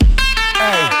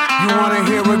You wanna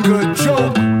hear a good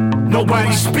joke?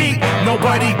 Nobody speak,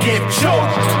 nobody get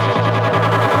choked.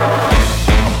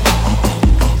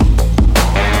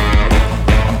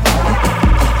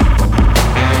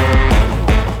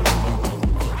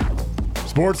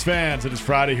 Sports fans, it is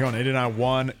Friday here on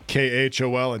 89.1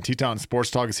 KHOL, and T-Town Sports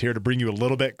Talk is here to bring you a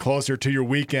little bit closer to your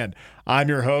weekend. I'm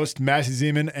your host, Massey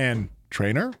Zeman, and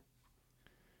Trainer?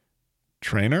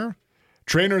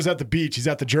 Trainer's at the beach. He's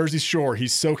at the Jersey Shore.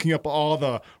 He's soaking up all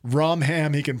the rum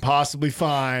ham he can possibly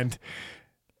find.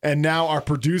 And now our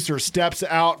producer steps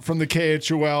out from the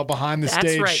KHOL behind the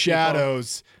stage right,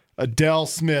 shadows. People. Adele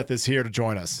Smith is here to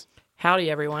join us.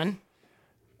 Howdy, everyone.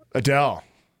 Adele.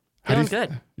 Feeling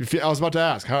good. I was about to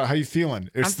ask, how you feeling?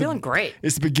 I'm feeling great.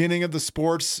 It's the beginning of the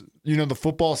sports, the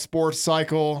football sports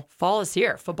cycle. Fall is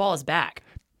here. Football is back.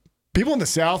 People in the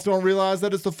South don't realize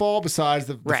that it's the fall. Besides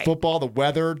the football, the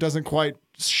weather doesn't quite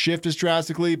shift as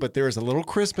drastically, but there is a little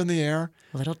crisp in the air.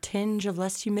 A little tinge of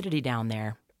less humidity down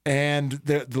there. And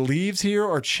the leaves here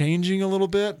are changing a little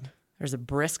bit. There's a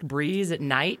brisk breeze at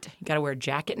night. You got to wear a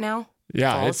jacket now.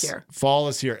 Yeah, Fall is here. Fall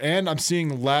is here. And I'm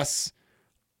seeing less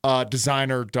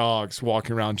designer dogs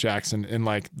walking around Jackson in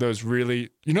like those really,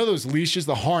 those leashes,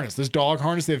 the harness, this dog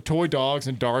harness. They have toy dogs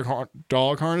and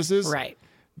dog harnesses. Right.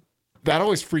 That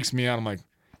always freaks me out. I'm like,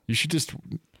 you should just.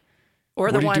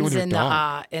 Or the ones in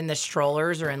the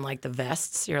strollers or in like the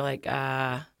vests. You're like,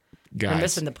 guys, you're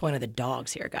missing the point of the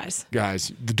dogs here, guys.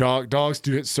 Guys, the dogs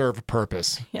do serve a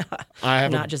purpose. Yeah. I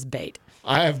have not just bait.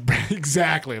 I have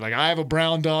exactly like I have a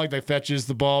brown dog that fetches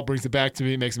the ball, brings it back to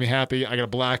me, makes me happy. I got a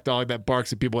black dog that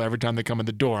barks at people every time they come in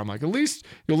the door. I'm like, at least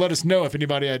you'll let us know if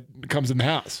anybody comes in the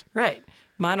house. Right.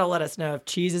 Mine will let us know if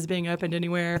cheese is being opened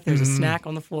anywhere, if there's a snack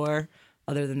on the floor.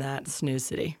 Other than that, snooze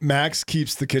city. Max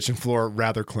keeps the kitchen floor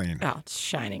rather clean. Oh, it's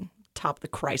shining. Top of the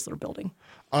Chrysler building.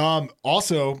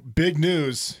 Also, big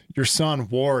news. Your son,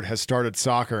 Ward, has started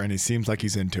soccer, and he seems like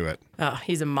he's into it. Oh,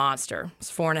 he's a monster.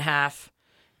 He's 4.5.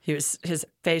 His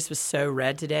face was so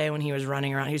red today when he was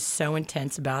running around. He was so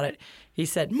intense about it. He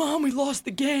said, "Mom, we lost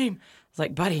the game." I was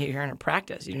like, "Buddy, you're in a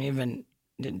practice.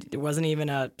 It wasn't even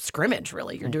a scrimmage,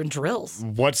 really. You're doing drills."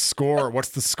 What's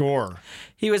the score?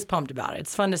 He was pumped about it.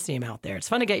 It's fun to see him out there. It's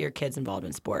fun to get your kids involved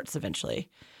in sports eventually.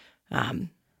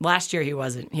 Last year he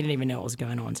didn't even know what was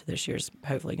going on. So this year's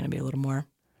hopefully going to be a little more.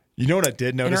 You know what I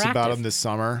did notice about him this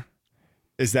summer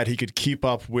is that he could keep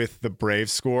up with the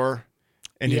Braves score.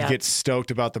 And he'd get stoked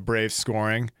about the Braves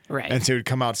scoring. Right. And so he'd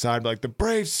come outside and be like, the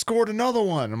Braves scored another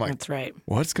one. I'm like, that's right.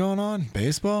 What's going on?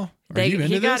 Baseball?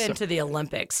 He got into the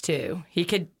Olympics, too. He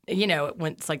could,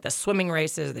 it's like the swimming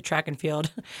races, the track and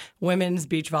field, women's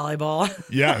beach volleyball.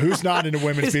 Yeah, who's not into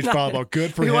women's beach volleyball?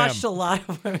 Good for him. We watched a lot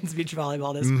of women's beach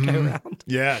volleyball this go-round.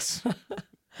 Yes.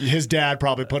 His dad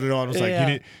probably put it on. It was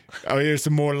like, here's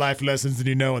some more life lessons than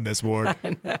you know in this, Ward.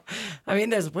 I know. I mean,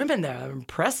 there's women there,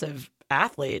 impressive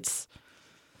athletes.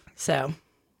 So,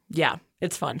 yeah,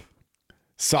 it's fun.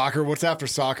 Soccer, what's after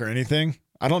soccer? Anything?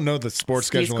 I don't know the sports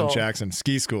schedule in Jackson.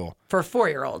 Ski school. For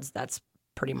 4-year-olds, that's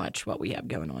pretty much what we have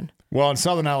going on. Well, in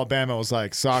Southern Alabama, it was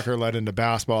like soccer led into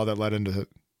basketball that led into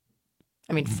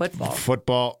football.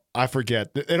 Football. I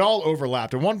forget. It all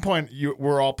overlapped. At one point,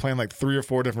 we're all playing like 3 or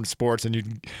 4 different sports, and you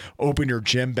open your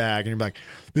gym bag, and you're like,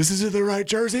 this is the right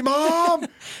jersey, Mom!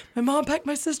 My mom packed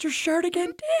my sister's shirt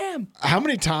again. Damn. How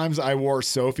many times I wore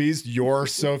Sophie's, your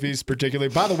Sophie's particularly.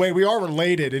 By the way, we are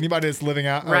related. Anybody that's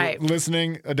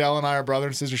listening, Adele and I are brother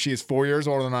and sister. She is 4 years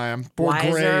older than I am. 4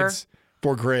 grades.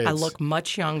 4 grades. I look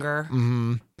much younger.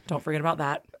 Mm-hmm. Don't forget about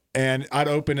that. And I'd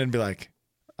open and be like,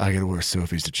 I got to wear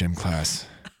Sophie's to gym class.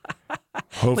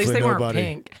 At least they weren't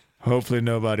pink. Hopefully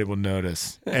nobody will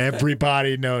notice.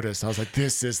 Everybody noticed. I was like,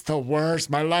 this is the worst.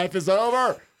 My life is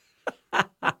over.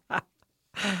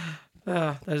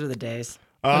 Those are the days.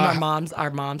 Our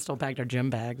mom still packed our gym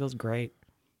bag. That was great.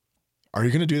 Are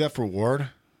you going to do that for Ward?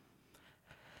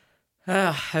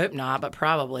 Hope not, but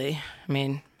probably. I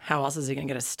mean, how else is he going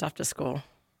to get his stuff to school?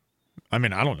 I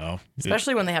mean, I don't know.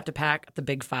 Especially when they have to pack the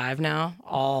Big Five now.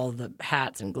 All the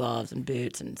hats and gloves and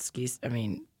boots and skis. I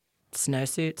mean,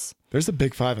 snowsuits. There's a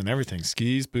Big Five in everything.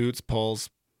 Skis, boots, poles,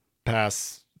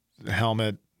 pass,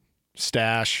 helmet,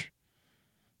 stash,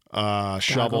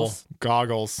 shovel,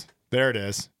 goggles. There it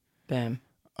is. Boom.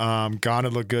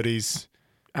 Gondola goodies.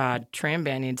 Tram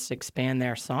Band needs to expand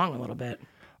their song a little bit.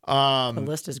 The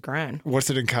list has grown. What's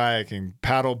it in kayaking?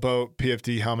 Paddle, boat,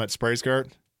 PFD, helmet, spray skirt?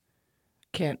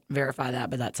 Can't verify that,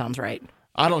 but that sounds right.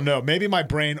 I don't know. Maybe my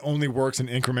brain only works in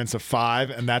increments of 5,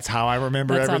 and that's how I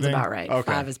remember everything. That sounds about right.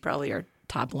 Okay. 5 is probably your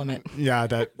top limit. Yeah,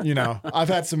 I've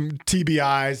had some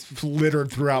TBIs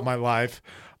littered throughout my life.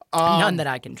 None that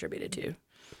I contributed to.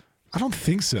 I don't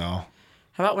think so.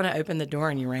 How about when I opened the door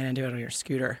and you ran into it on your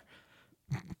scooter?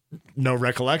 No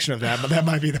recollection of that, but that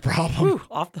might be the problem. Whew,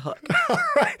 off the hook. All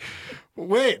right.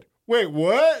 Wait,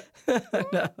 what?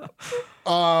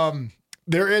 No.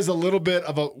 There is a little bit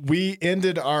of we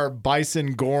ended our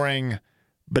bison goring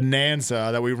bonanza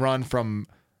that we run from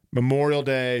Memorial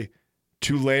Day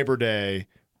to Labor Day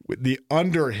with the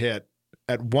under hit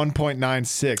at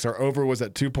 1.96. Our over was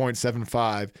at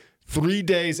 2.75. 3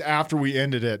 days after we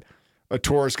ended it, a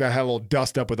tourist guy had a little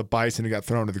dust up with a bison and got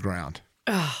thrown to the ground.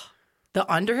 Oh, the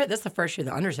under hit? That's the first year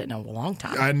the under's hit in a long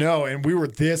time. I know, and we were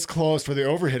this close for the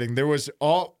overhitting. There was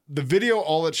the video,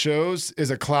 all it shows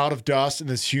is a cloud of dust and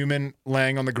this human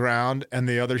laying on the ground and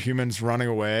the other humans running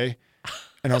away.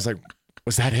 And I was like,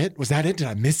 was that it? Was that it? Did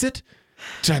I miss it?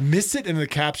 Did I miss it? And the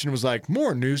caption was like,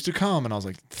 more news to come. And I was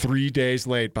like, 3 days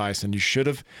late, Bison. You should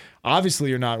have. Obviously,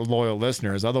 you're not loyal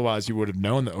listeners. Otherwise, you would have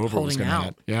known the over was going to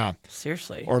hit. Yeah.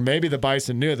 Seriously. Or maybe the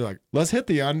Bison knew. They're like, let's hit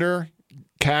the under,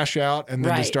 cash out, and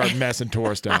then just start messing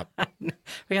tourist up.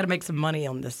 We got to make some money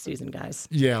on this season, guys.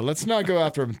 Yeah, let's not go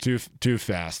after them too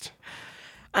fast.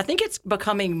 I think it's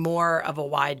becoming more of a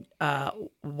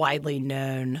widely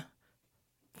known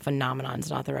phenomenon.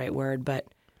 It's not the right word, but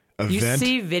event? You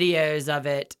see videos of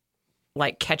it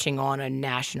like catching on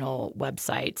national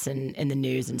websites and in the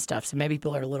news and stuff. So maybe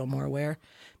people are a little more aware.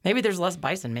 Maybe there's less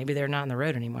bison. Maybe they're not on the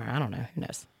road anymore. I don't know. Who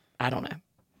knows? I don't know.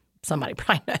 Somebody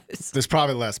probably knows. There's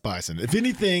probably less bison. If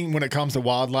anything, when it comes to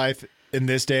wildlife in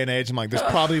this day and age, I'm like, there's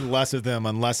probably less of them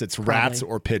unless it's rats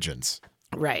or pigeons.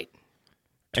 Right.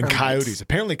 And coyotes.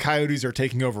 Apparently coyotes are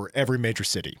taking over every major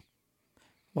city.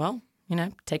 Well,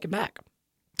 take it back.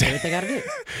 Do what they got to do.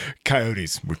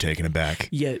 Coyotes, we're taking it back.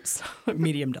 Yotes.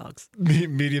 Medium dogs.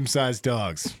 Medium-sized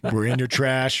dogs. We're in your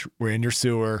trash. We're in your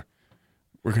sewer.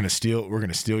 We're gonna steal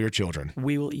your children.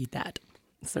 We will eat that.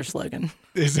 It's their slogan.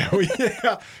 Is that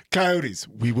yeah. Coyotes,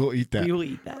 we will eat that. We will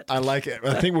eat that. I like it.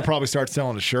 I think we'll probably start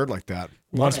selling a shirt like that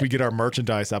once we get our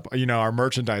merchandise up. Our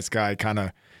merchandise guy kind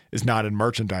of is not in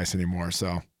merchandise anymore.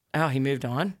 So. Oh, he moved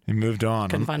on? He moved on.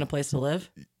 Couldn't find a place to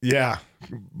live? Yeah.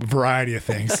 Variety of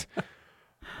things.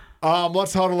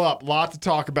 Let's huddle up. A lot to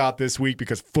talk about this week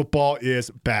because football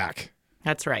is back.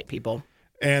 That's right, people.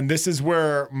 And this is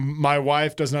where my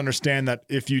wife doesn't understand that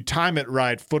if you time it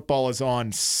right, football is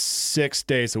on 6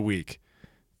 days a week.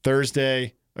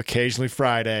 Thursday, occasionally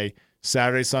Friday,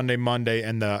 Saturday, Sunday, Monday,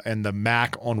 and the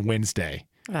MAC on Wednesday.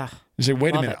 You say,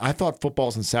 wait a minute. I thought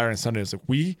football's on Saturday and Sunday. I was like,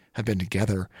 we have been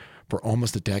together for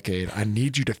almost a decade. I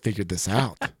need you to figure this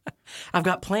out. I've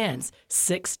got plans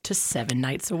 6 to 7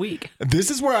 nights a week.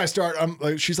 This is where I start.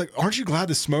 She's like, aren't you glad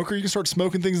the smoker? You can start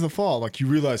smoking things in the fall. Like you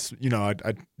realize,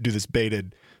 I do this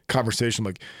baited conversation.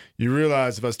 Like you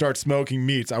realize if I start smoking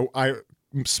meats, I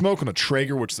smoke on a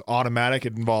Traeger, which is automatic.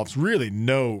 It involves really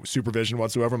no supervision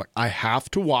whatsoever. I'm like, I have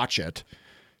to watch it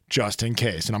just in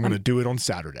case, and I'm going to do it on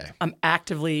Saturday. I'm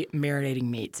actively marinating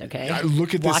meats, okay?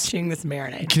 Look at this. Watching this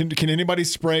marinate. Can anybody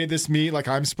spray this meat like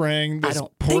I'm spraying this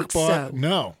pork butt? So.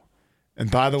 No. And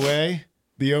by the way,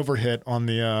 the overhit on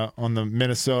the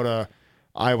Minnesota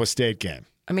Iowa State game.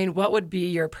 I mean, what would be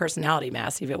your personality,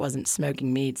 Massey, if it wasn't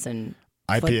smoking meats and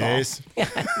IPAs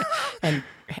and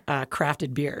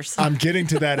crafted beers? I'm getting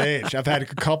to that age. I've had a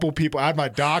couple people. I had my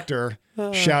doctor.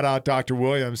 Shout out Dr.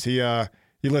 Williams.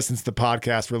 He listens to the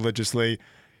podcast religiously.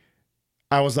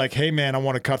 I was like, hey, man, I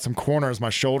want to cut some corners. My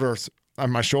shoulder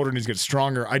needs to get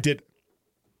stronger.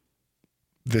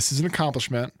 This is an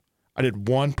accomplishment. I did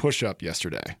 1 push-up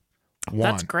yesterday. 1.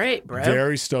 That's great, bro.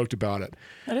 Very stoked about it.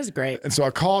 That is great. And so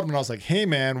I called him and I was like, hey,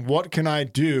 man, what can I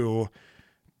do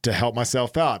to help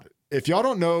myself out? If y'all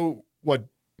don't know what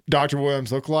Dr.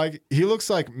 Williams looked like, he looks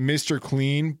like Mr.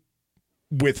 Clean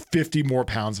with 50 more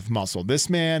pounds of muscle. This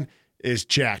man is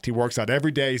jacked. He works out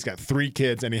every day. He's got 3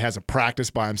 kids and he has a practice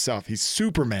by himself. He's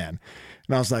Superman.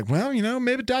 And I was like, well,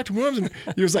 maybe Dr. Williams.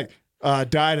 He was like,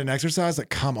 diet and exercise. Like,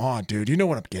 come on, dude. You know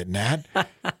what I'm getting at.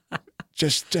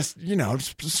 just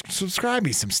subscribe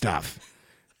me some stuff.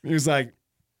 He was like,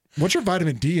 what's your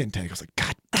vitamin D intake? I was like,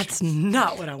 God, that's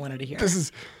not what I wanted to hear.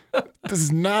 This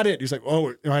is not it. He's like,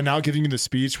 oh, am I now giving you the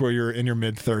speech where you're in your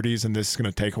mid-30s and this is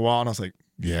going to take a while? And I was like,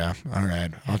 yeah, all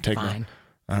right. I'll take Fine.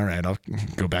 All right, I'll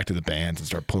go back to the bands and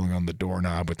start pulling on the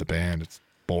doorknob with the band. It's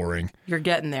boring. You're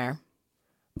getting there.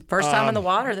 First time in the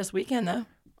water this weekend, though.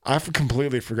 I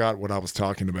completely forgot what I was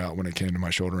talking about when it came to my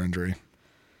shoulder injury.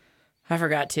 I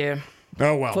forgot too.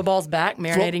 Oh, well. Football's back,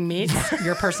 marinating meats,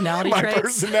 your personality traits. My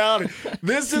personality.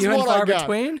 This is you what I got.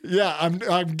 Between? Yeah,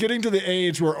 I'm getting to the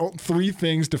age where 3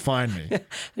 things define me.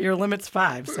 Your limit's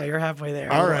 5, so you're halfway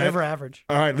there. All right. Over average.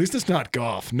 All right, at least it's not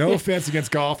golf. No offense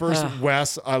against golfers.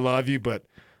 Wes, I love you, but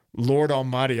Lord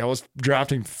almighty, I was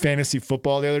drafting fantasy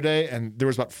football the other day, and there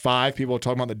was about 5 people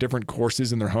talking about the different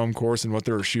courses in their home course and what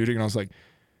they were shooting, and I was like,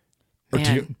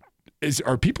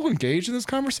 are people engaged in this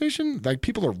conversation? Like,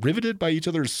 people are riveted by each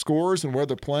other's scores and where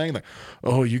they're playing. Like,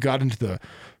 oh, you got into the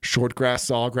short grass,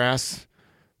 sawgrass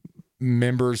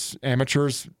members,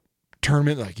 amateurs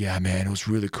tournament. Like, yeah, man, it was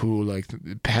really cool. Like,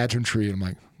 the pageantry. And I'm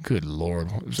like, good Lord.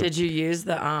 Did you use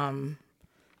the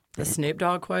Snoop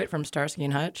Dogg quote from Starsky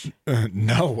and Hutch?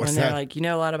 No, what's when that? They're like, you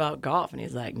know a lot about golf. And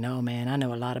he's like, no, man, I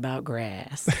know a lot about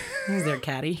grass. He's their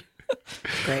caddy.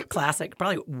 Great classic.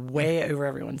 Probably way over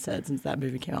everyone's head since that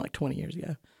movie came out like 20 years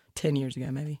ago. 10 years ago,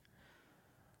 maybe.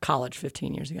 College,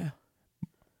 15 years ago.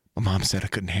 My mom said I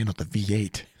couldn't handle the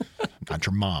V8. I'm not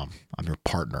your mom. I'm your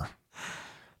partner.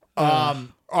 All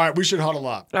right, we should huddle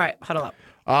up. All right, huddle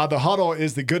up. The huddle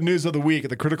is the good news of the week,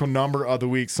 the critical number of the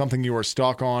week, something you are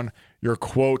stuck on, your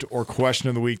quote or question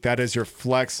of the week. That is your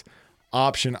flex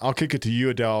option. I'll kick it to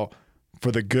you, Adele,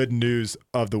 for the good news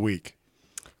of the week.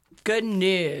 Good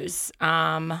news.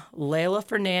 Leylah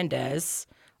Fernandez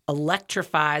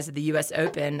electrifies the U.S.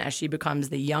 Open as she becomes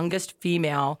the youngest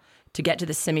female to get to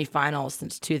the semifinals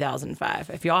since 2005.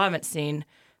 If y'all haven't seen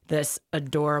this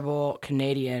adorable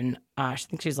Canadian, I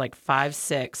think she's like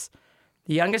 5'6",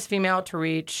 the youngest female to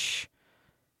reach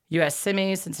U.S.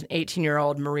 semis since an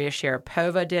 18-year-old Maria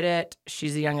Sharapova did it.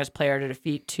 She's the youngest player to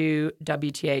defeat 2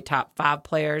 WTA top 5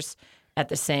 players at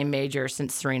the same major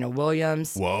since Serena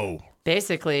Williams. Whoa.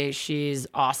 Basically, she's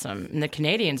awesome. And the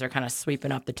Canadians are kind of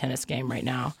sweeping up the tennis game right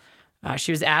now.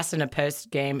 She was asked in a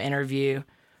post-game interview,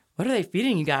 what are they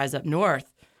feeding you guys up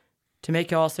north to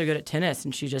make you all so good at tennis?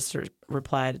 And she just sort of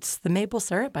replied, it's the maple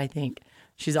syrup, I think.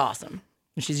 She's awesome.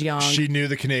 And she's young. She knew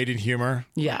the Canadian humor.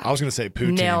 Yeah. I was going to say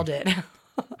poutine. Nailed it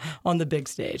on the big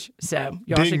stage. So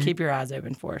y'all should keep your eyes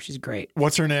open for her. She's great.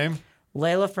 What's her name?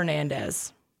 Leylah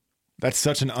Fernandez. That's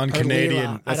such an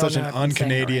un-Canadian. That's such an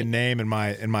un-Canadian name in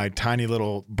my tiny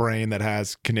little brain that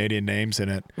has Canadian names in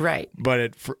it. Right.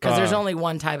 But because there's only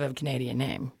one type of Canadian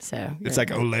name, so it's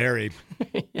like O'Leary,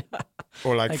 yeah.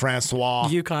 Or like Francois.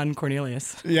 Yukon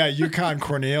Cornelius. Yeah, Yukon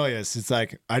Cornelius. It's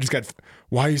like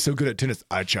why are you so good at tennis?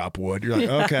 I chop wood. You're like,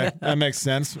 okay, that makes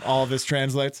sense. All of this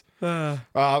translates.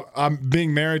 I'm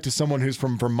being married to someone who's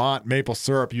from Vermont. Maple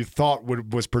syrup you thought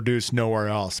was produced nowhere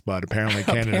else, but apparently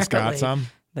Canada's got some.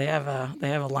 They have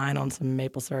a line on some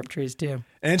maple syrup trees too.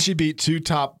 And she beat 2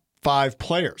 top 5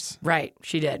 players. Right,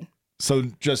 she did. So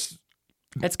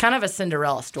it's kind of a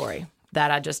Cinderella story that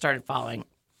I just started following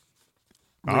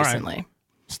recently. All right.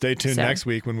 Stay tuned next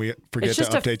week when we forget to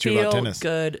update you about tennis. It's just a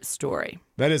good story.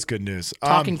 That is good news.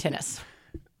 Talking tennis.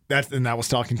 That was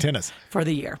talking tennis. For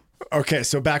the year. Okay,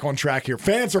 so back on track here.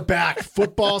 Fans are back.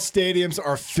 Football stadiums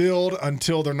are filled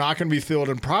until they're not going to be filled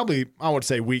in probably, I would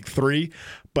say, week 3.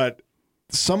 But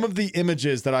some of the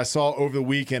images that I saw over the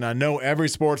weekend, I know every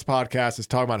sports podcast is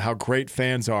talking about how great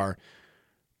fans are.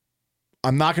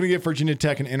 I'm not going to give Virginia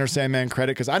Tech an Enter Sandman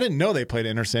credit because I didn't know they played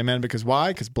Enter Sandman. Because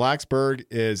why? Because Blacksburg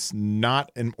is not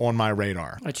on my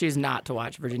radar. I choose not to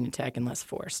watch Virginia Tech unless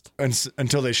forced.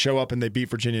 Until they show up and they beat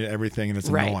Virginia at everything and it's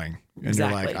annoying. And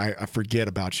exactly. You're like, I forget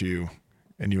about you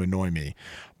and you annoy me.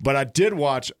 But I did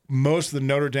watch most of the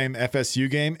Notre Dame FSU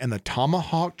game, and the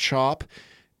tomahawk chop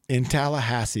in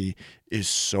Tallahassee is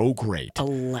so great.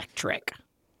 Electric.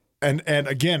 And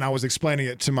again, I was explaining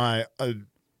it to my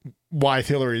wife,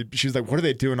 Hillary. She was like, what are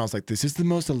they doing? I was like, this is the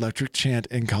most electric chant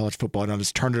in college football. And I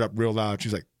just turned it up real loud. She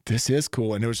was like, this is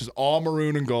cool. And it was just all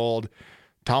maroon and gold,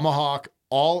 tomahawk,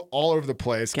 all over the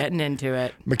place. Getting into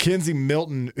it. Mackenzie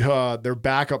Milton, their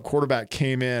backup quarterback,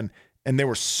 came in, and they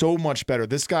were so much better.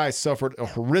 This guy suffered a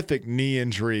horrific knee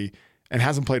injury and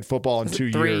hasn't played football in 2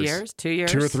 years. 3 years? 2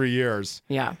 years? 2 or 3 years.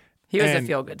 Yeah. He was a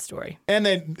feel-good story. And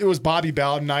then it was Bobby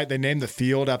Bowden night. They named the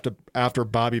field after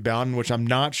Bobby Bowden, which I'm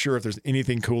not sure if there's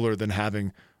anything cooler than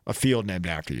having a field named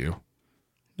after you.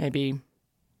 Maybe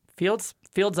Fields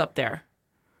up there.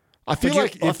 I feel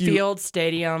like field,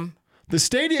 stadium. The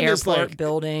stadium airport, is like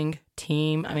building,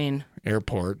 team. I mean,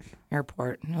 airport.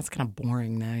 That's kind of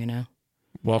boring, though. You know.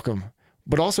 Welcome,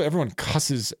 but also everyone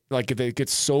cusses. Like they get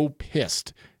so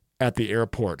pissed at the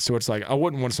airport. So it's like, I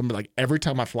wouldn't want somebody like every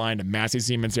time I fly into Massey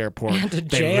Siemens Airport,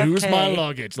 they lose my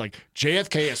luggage. Like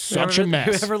JFK is such a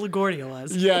mess. Whoever LaGuardia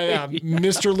was. Yeah.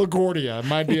 Mr. LaGuardia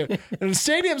might be. And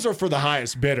stadiums are for the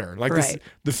highest bidder. Like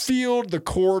the field, the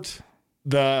court,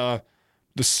 the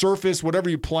surface,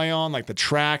 whatever you play on, like the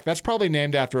track, that's probably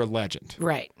named after a legend.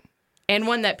 Right. And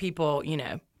one that people,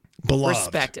 beloved.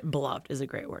 Respect. Beloved is a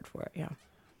great word for it. Yeah.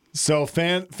 So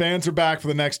fans are back for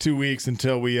the next 2 weeks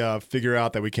until we figure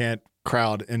out that we can't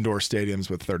crowd indoor stadiums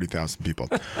with 30,000 people.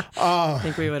 I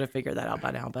think we would have figured that out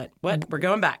by now, but we're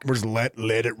going back. We're just let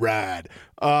it ride.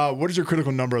 What is your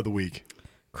critical number of the week?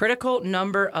 Critical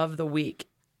number of the week,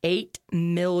 8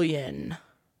 million.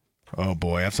 Oh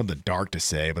boy, I have something dark to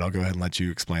say, but I'll go ahead and let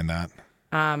you explain that.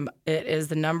 It is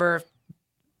the number of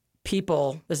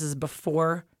people, this is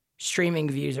before streaming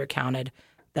views are counted,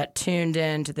 that tuned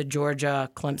in to the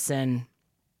Georgia-Clemson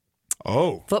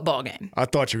football game. I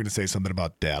thought you were going to say something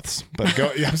about deaths, but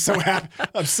go. Yeah, I'm so happy.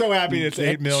 I'm so happy it's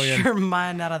 8 million. Get your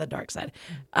mind out of the dark side.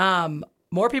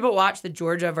 More people watched the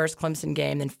Georgia versus Clemson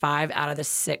game than 5 out of the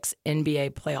 6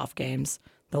 NBA playoff games.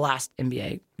 The last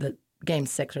NBA, the game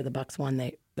 6 or the Bucks won,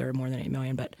 there were more than 8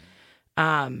 million, but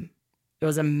it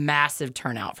was a massive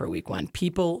turnout for week 1.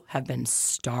 People have been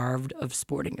starved of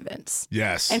sporting events.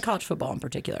 Yes. And college football in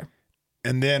particular.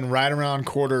 And then right around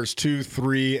quarters 2,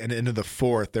 3, and into the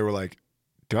 4th, they were like,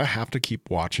 do I have to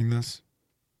keep watching this?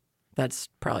 That's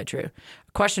probably true.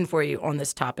 A question for you on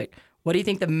this topic. What do you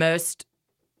think the most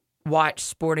watched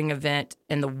sporting event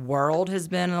in the world has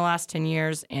been in the last 10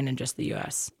 years and in just the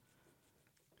U.S.?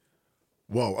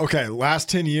 Whoa. Okay. Last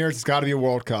 10 years, it's got to be a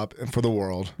World Cup for the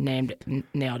world. Nailed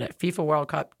it. FIFA World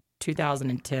Cup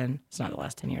 2010. It's not the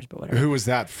last 10 years, but whatever. Who was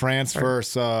that? France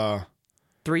versus...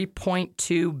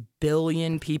 3.2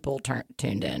 billion people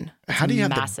tuned in. It's How do you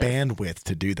massive. have the bandwidth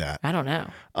to do that? I don't know.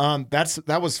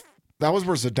 That was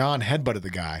where Zidane headbutted the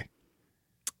guy.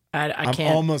 I'm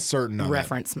can't almost certain of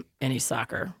reference any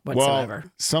soccer whatsoever.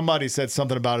 Well, somebody said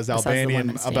something about his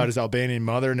Albanian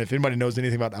mother, and if anybody knows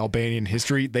anything about Albanian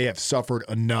history, they have suffered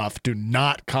enough. Do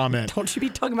not comment. Don't you be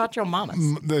talking about your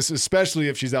mamas. This, especially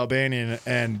if she's Albanian,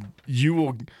 and you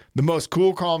will. The most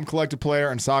cool, calm, collected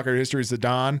player in soccer history is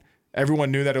Zidane.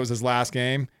 Everyone knew that it was his last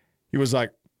game. He was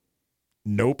like,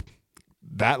 nope,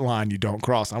 that line you don't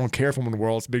cross. I don't care if I'm on the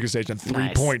world's biggest stage and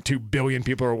 3.2 billion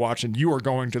people are watching. You are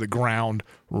going to the ground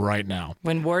right now.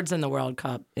 When Ward's in the World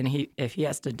Cup and if he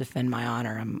has to defend my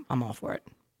honor, I'm all for it.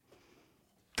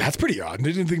 That's pretty odd. I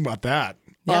didn't think about that.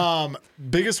 Yeah.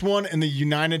 Biggest one in the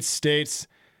United States,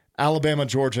 Alabama,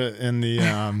 Georgia in the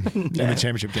in the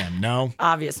championship game. No,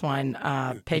 obvious one.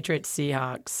 Patriots,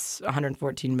 Seahawks,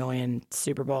 114 million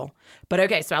Super Bowl. But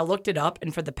okay, so I looked it up,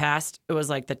 and for the past, it was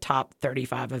like the top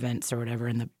 35 events or whatever.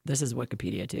 And this is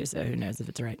Wikipedia too, so who knows if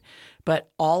it's right.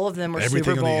 But all of them were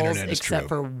Everything Super Bowls true. except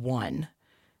for one,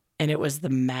 and it was the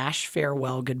MASH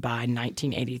Farewell Goodbye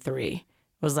 1983. It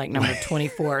was like number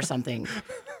 24 or something.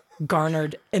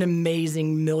 Garnered an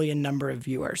amazing million number of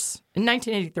viewers in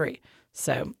 1983.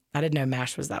 So I didn't know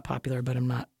MASH was that popular, but I'm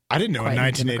not. I didn't know in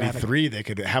 1983 they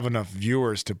could have enough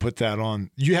viewers to put that on.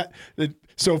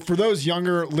 So for those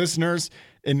younger listeners,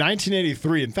 in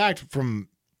 1983, in fact, from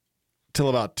till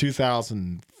about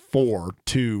 2004,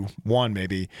 1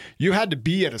 maybe, you had to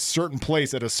be at a certain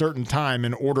place at a certain time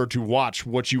in order to watch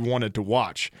what you wanted to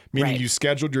watch. Meaning you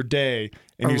scheduled your day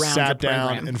and you sat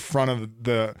down in front of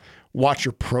the. Watch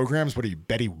your programs. What are you,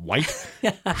 Betty White?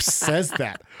 Who says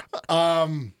that?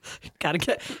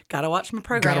 Gotta watch my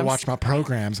programs. Gotta watch my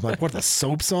programs. I'm like, what are the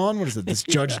soaps on? What is it? This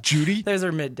Judge Judy? Those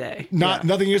are midday.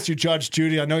 Nothing against you, Judge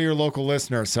Judy. I know you're a local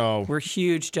listener, so we're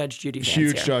huge Judge Judy fans.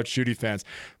 Huge Judge Judy fans.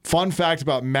 Fun fact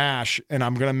about MASH, and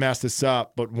I'm gonna mess this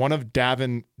up, but one of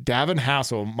Davin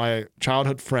Hassel, my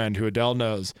childhood friend who Adele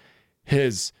knows,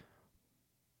 his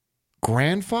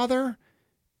grandfather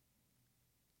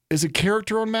is a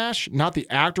character on MASH, not the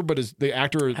actor, but the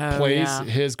actor plays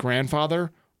his grandfather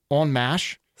on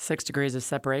MASH. 6 Degrees of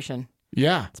Separation.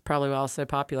 Yeah, it's probably why it's so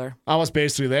popular. I was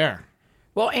basically there.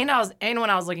 Well, and when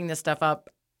I was looking this stuff up,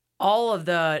 all of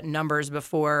the numbers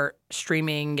before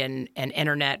streaming and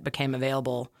internet became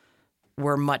available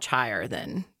were much higher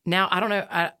than now. I don't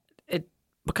know,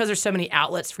 because there's so many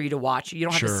outlets for you to watch. You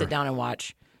don't have to sit down and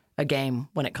watch a game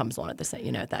when it comes on at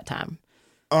that time.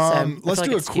 Let's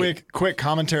do a quick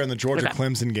commentary on the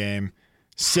Georgia-Clemson game.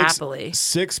 Happily.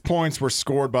 6 points were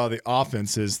scored by the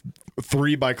offenses,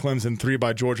 3 by Clemson, 3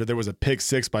 by Georgia. There was a pick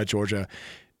 6 by Georgia.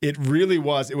 It really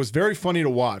was. It was very funny to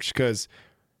watch because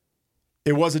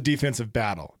it was a defensive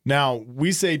battle. Now,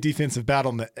 we say defensive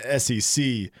battle in the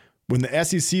SEC. When the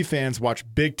SEC fans watch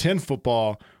Big Ten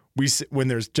football, when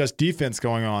there's just defense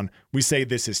going on, we say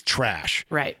this is trash.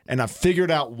 Right. And I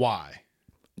figured out why.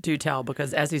 Do tell,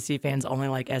 because SEC fans only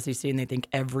like SEC and they think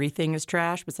everything is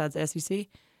trash besides the SEC.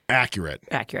 Accurate.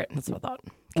 That's what I thought.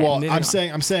 Okay, well, I'm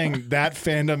saying that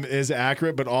fandom is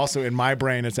accurate, but also in my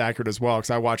brain it's accurate as well because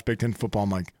I watch Big Ten football.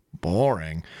 I'm like,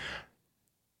 boring.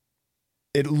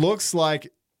 It looks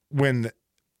like when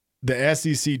the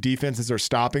SEC defenses are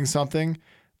stopping something,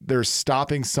 they're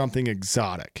stopping something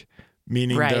exotic,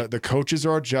 meaning the coaches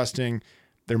are adjusting.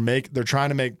 They're trying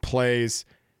to make plays.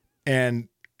 And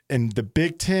in the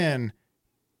Big Ten,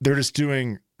 they're just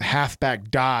doing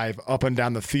halfback dive up and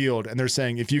down the field. And they're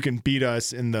saying, if you can beat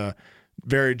us in the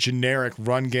very generic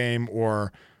run game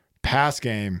or pass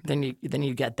game, then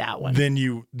you get that one. Then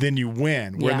you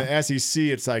win. Where in the SEC,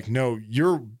 it's like, no,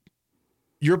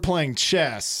 you're playing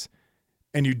chess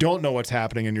and you don't know what's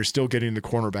happening and you're still getting the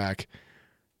cornerback.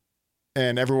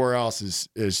 And everywhere else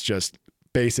is just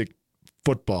basic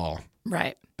football.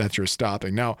 Right. That you're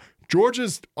stopping. Now,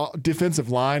 Georgia's defensive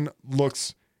line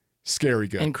looks scary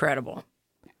good. Incredible.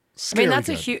 Scary that's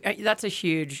a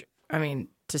huge,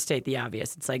 to state the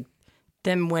obvious, it's like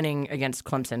them winning against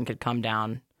Clemson could come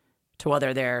down to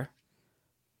whether they're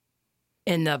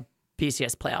in the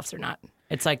BCS playoffs or not.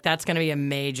 It's like that's going to be a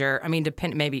major.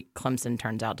 Maybe Clemson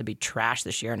turns out to be trash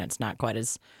this year, and it's not quite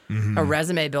as a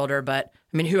resume builder. But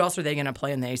who else are they going to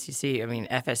play in the ACC?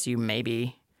 FSU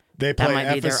maybe. They play that might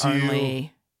FSU be their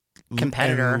only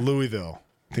competitor. And Louisville.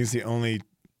 I think it's the only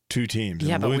two teams.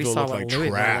 Yeah, and but Louisville we saw looked what like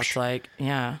Louisville trash. looked like.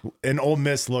 Yeah, and Ole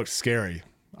Miss looked scary.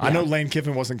 Yeah. I know Lane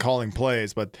Kiffin wasn't calling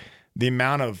plays, but the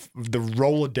amount of the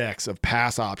Rolodex of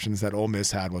pass options that Ole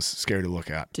Miss had was scary to look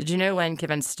at. Did you know Lane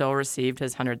Kiffin still received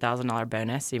his $100,000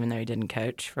 bonus even though he didn't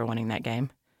coach for winning that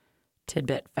game?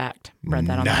 Tidbit fact. Read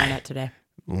that on the internet today.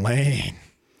 Lane.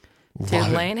 Dude,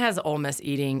 Lane has Ole Miss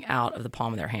eating out of the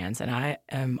palm of their hands, and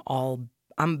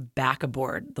I'm back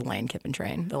aboard the Lane Kiffin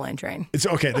train, the Lane train. It's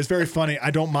okay. That's very funny.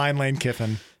 I don't mind Lane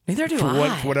Kiffin. Neither do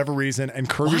I. For whatever reason. And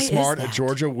Kirby Smart at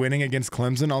Georgia winning against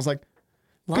Clemson, I was like,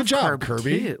 good job,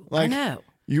 Kirby. Too. Like, I know.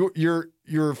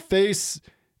 Your face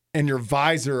and your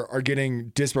visor are getting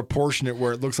disproportionate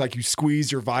where it looks like you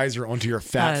squeeze your visor onto your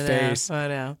fat face. I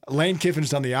know. Lane Kiffin's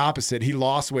done the opposite. He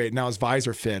lost weight. Now his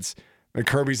visor fits. And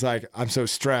Kirby's like, I'm so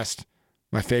stressed.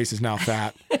 My face is now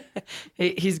fat.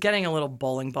 He's getting a little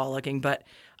bowling ball looking, but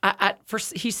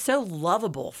he's so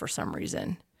lovable for some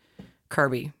reason.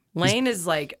 Kirby. Lane is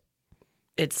like,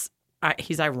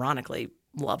 he's ironically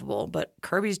lovable, but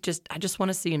Kirby's I just want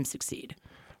to see him succeed.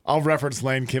 I'll reference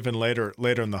Lane Kiffin later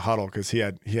in the huddle because he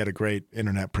had a great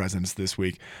internet presence this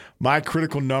week. My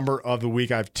critical number of the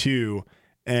week, I have two,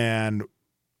 and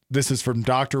this is from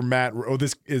Dr. Matt. Oh,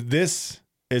 this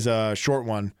is a short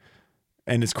one,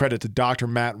 and it's credit to Dr.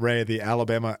 Matt Ray, the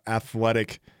Alabama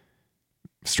athletic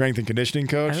strength and conditioning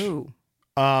coach. Oh.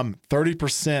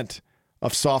 30%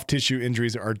 of soft tissue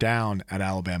injuries are down at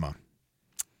Alabama.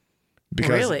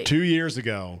 Because 2 years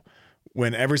ago,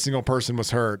 when every single person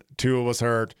was hurt, Tua was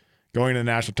hurt, going to the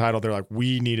national title, they're like,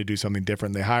 we need to do something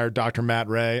different. They hired Dr. Matt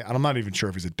Ray. I'm not even sure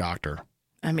if he's a doctor.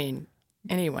 Anyone,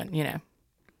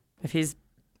 if he's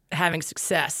having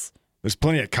success. There's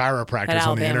plenty of chiropractors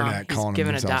on the internet calling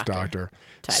themselves doctor.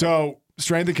 So,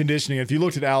 strength and conditioning, if you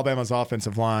looked at Alabama's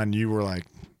offensive line, you were like,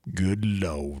 good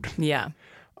Lord. Yeah.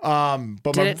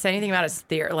 But did it say anything about his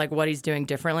like what he's doing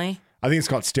differently? I think it's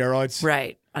called steroids.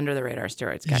 Right. Under the radar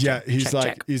steroids. Gotcha. Yeah,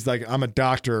 he's like, I'm a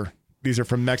doctor. These are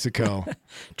from Mexico.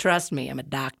 Trust me, I'm a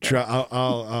doctor.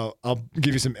 I'll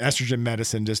give you some estrogen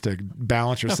medicine just to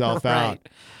balance yourself out.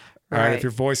 All right. If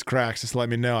your voice cracks, just let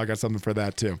me know. I got something for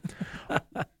that too.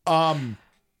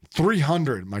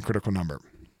 300, my critical number.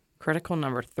 Critical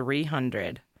number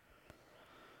 300.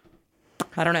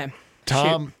 I don't know.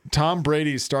 Tom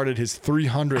Brady started his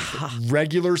 300th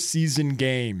regular season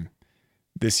game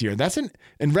this year. That's in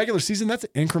regular season. That's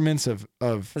increments of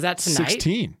was that tonight?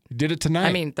 16. He did it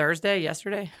tonight. Thursday,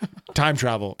 yesterday. Time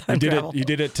travel. He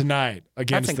did it tonight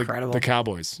against the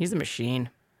Cowboys. He's a machine.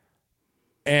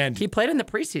 And he played in the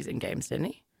preseason games, didn't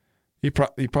he? He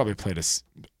probably played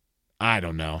I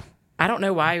don't know. I don't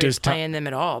know why he was playing them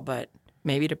at all, but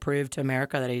maybe to prove to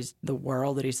America that he's the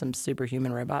world, that he's some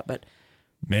superhuman robot. But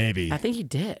maybe. I think he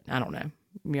did. I don't know.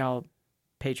 Y'all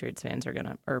Patriots fans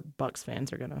or Bucks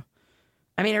fans are gonna.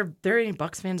 Are there any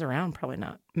Bucks fans around? Probably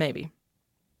not. Maybe.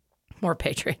 More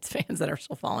Patriots fans that are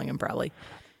still following him, probably.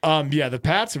 Yeah, the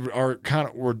Pats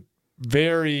were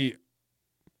very,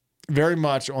 very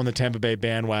much on the Tampa Bay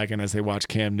bandwagon as they watched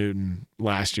Cam Newton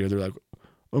last year. They're like,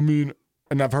 and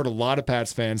I've heard a lot of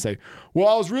Pats fans say, well,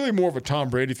 I was really more of a Tom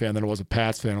Brady fan than I was a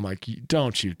Pats fan. I'm like,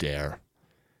 don't you dare.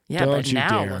 Yeah, but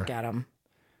now look at him.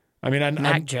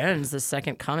 Mac Jones, the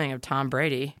second coming of Tom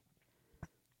Brady.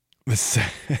 I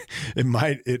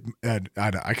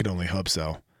could only hope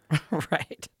so.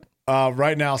 Right.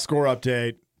 Right now, score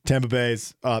update. Tampa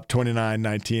Bay's up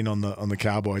 29-19 on the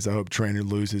Cowboys. I hope Trainer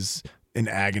loses in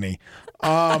agony.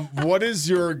 What is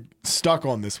your stuck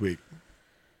on this week?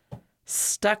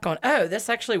 Stuck on. Oh, this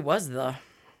actually was the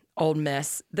Ole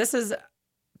Miss. This is.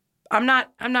 I'm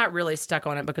not really stuck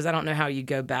on it because I don't know how you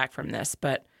go back from this.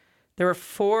 But there were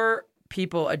 4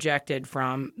 people ejected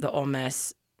from the Ole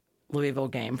Miss Louisville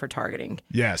game for targeting.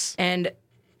 Yes. And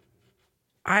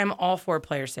I'm all for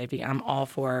player safety. I'm all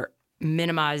for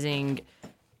minimizing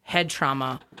head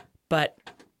trauma, but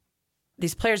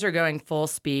these players are going full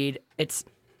speed.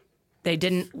 They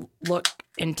didn't look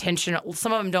intentional.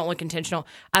 Some of them don't look intentional.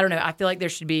 I don't know. I feel like there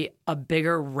should be a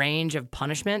bigger range of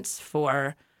punishments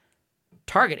for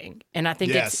targeting. And I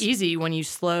think it's easy when you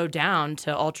slow down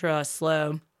to ultra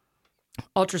slow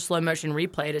motion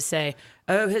replay to say,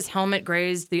 oh, his helmet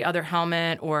grazed the other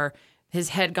helmet or his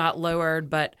head got lowered.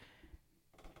 But,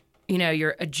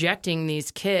 you're ejecting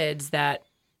these kids that.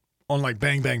 On like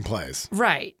bang, bang plays.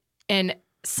 Right. And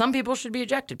some people should be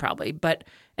ejected probably.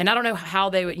 And I don't know how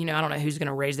they would, I don't know who's going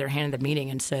to raise their hand at the meeting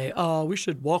and say, oh, we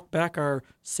should walk back our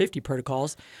safety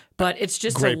protocols. But it's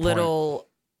just Great a little.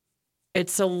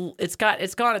 Point.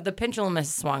 The pendulum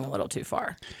has swung a little too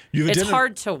far. It's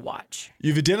hard to watch.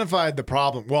 You've identified the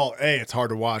problem. Well, it's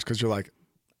hard to watch because you're like,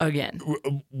 again,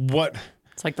 what?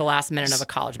 It's like the last minute of a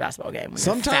college basketball game when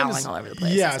you're fouling all over the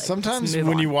place. Yeah, sometimes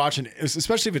when you watch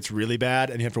especially if it's really bad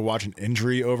and you have to watch an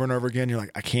injury over and over again, you're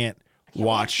like, I can't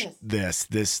watch this.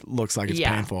 This looks like it's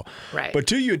painful. Right. But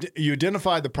two, you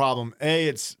identified the problem. A,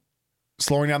 it's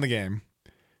slowing down the game.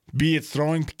 B, it's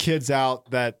throwing kids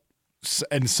out that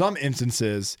in some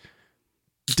instances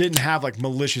didn't have like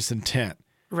malicious intent.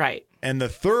 Right. And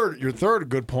your third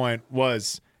good point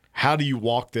was, how do you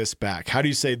walk this back? How do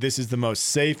you say this is the most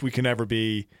safe we can ever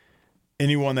be?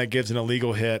 Anyone that gives an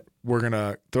illegal hit, we're going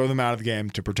to throw them out of the game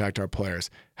to protect our players.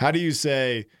 How do you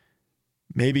say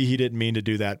maybe he didn't mean to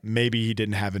do that? Maybe he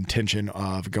didn't have intention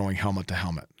of going helmet to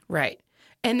helmet. Right.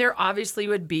 And there obviously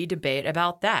would be debate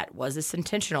about that. Was this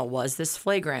intentional? Was this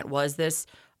flagrant? Was this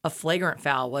a flagrant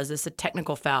foul? Was this a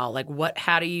technical foul? Like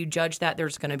how do you judge that?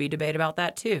 There's going to be debate about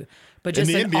that too. But just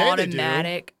an NBA,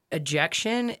 automatic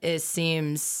ejection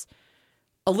seems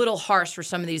a little harsh for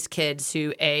some of these kids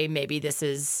who, maybe this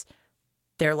is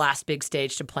their last big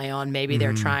stage to play on. Maybe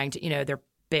they're trying to, they're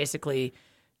basically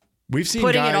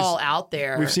putting it all out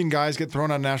there. We've seen guys get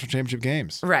thrown out of national championship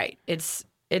games. Right. It's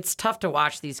tough to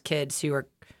watch these kids who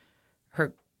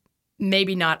are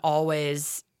maybe not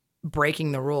always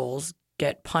breaking the rules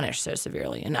get punished so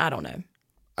severely. And I don't know.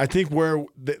 I think where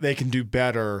they can do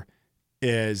better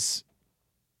is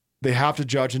they have to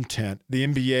judge intent. The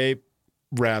NBA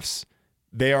refs,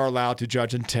 they are allowed to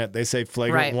judge intent. They say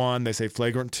flagrant 1, they say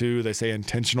flagrant 2, they say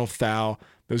intentional foul.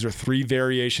 Those are 3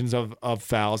 variations of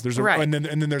fouls. And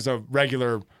then there's a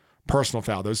regular personal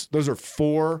foul. Those are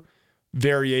 4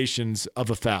 variations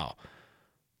of a foul.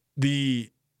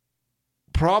 The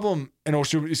problem,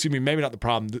 maybe not the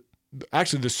problem.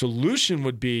 Actually, the solution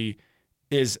would be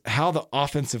is how the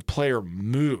offensive player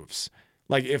moves.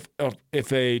 Like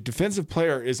if a defensive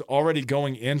player is already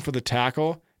going in for the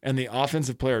tackle and the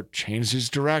offensive player changes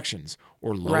directions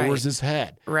or lowers his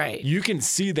head, you can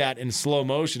see that in slow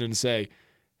motion and say,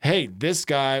 hey, this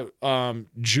guy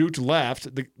juked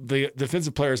left. The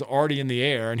defensive player is already in the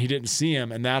air and he didn't see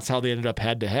him, and that's how they ended up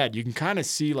head to head. You can kind of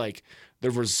see like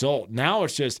the result. Now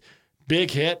it's just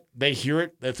big hit. They hear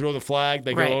it. They throw the flag.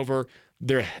 They go over.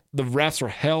 The refs are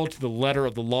held to the letter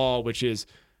of the law, which is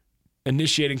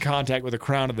initiating contact with the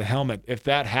crown of the helmet. If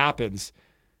that happens,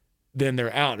 then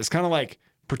they're out. It's kind of like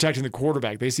protecting the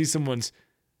quarterback. They see someone's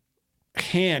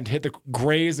hand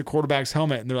graze the quarterback's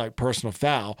helmet, and they're like, personal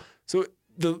foul. So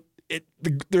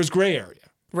there's gray area.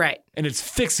 Right. And it's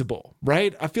fixable,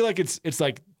 right? I feel like it's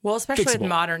like well, especially fixable. with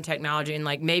modern technology, and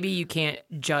like maybe you can't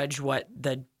judge what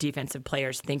the defensive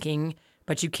player's thinking,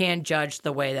 but you can judge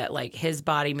the way that like his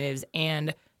body moves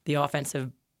and the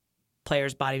offensive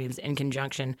player's body moves in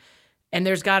conjunction. And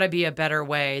there's got to be a better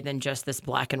way than just this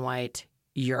black and white,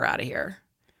 you're out of here.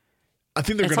 I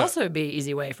think it's also be an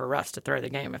easy way for refs to throw the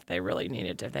game if they really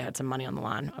needed to, if they had some money on the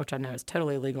line, which I know is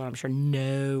totally illegal. I'm sure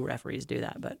no referees do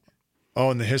that, but.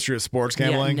 Oh, in the history of sports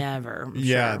gambling? Yeah, never.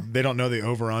 Sure. They don't know the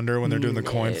over-under when they're doing the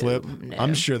coin flip. No.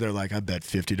 I'm sure they're like, I bet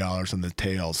 $50 on the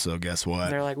tails, so guess what?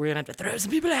 They're like, we're going to have to throw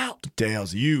some people out.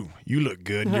 Tails, you look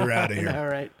good. You're out of here. All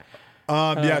right.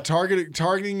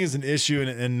 Targeting is an issue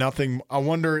and nothing. I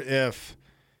wonder if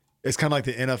it's kind of like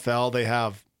the NFL. They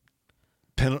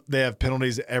have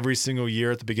penalties every single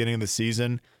year at the beginning of the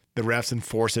season. The refs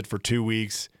enforce it for 2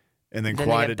 weeks and then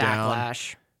quiet it down.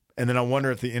 Backlash. And then I wonder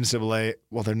if the NCAA,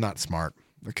 well, they're not smart.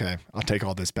 Okay, I'll take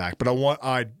all this back. But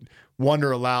I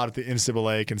wonder aloud if the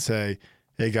NCAA can say,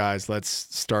 hey, guys, let's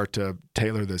start to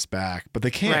tailor this back. But they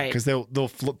can't because they'll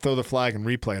throw the flag and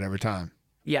replay it every time.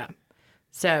 Yeah.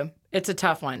 So it's a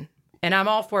tough one. And I'm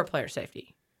all for player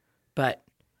safety. But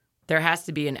there has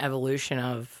to be an evolution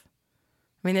of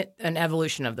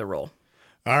the rule.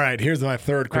 All right, here's my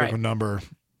third critical number.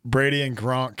 Brady and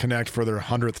Gronk connect for their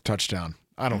 100th touchdown.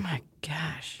 I don't. Oh my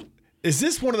gosh. Is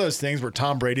this one of those things where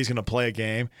Tom Brady's going to play a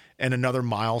game and another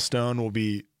milestone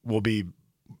will be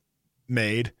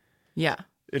made? Yeah.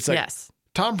 It's like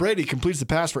Tom Brady completes the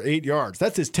pass for 8 yards.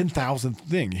 That's his 10,000th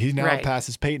thing. He now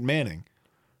passes Peyton Manning.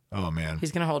 Oh, man.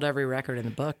 He's going to hold every record in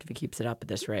the book if he keeps it up at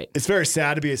this rate. It's very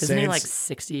sad to be a Saints. Isn't he like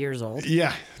 60 years old?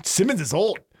 Yeah. Simmons is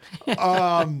old.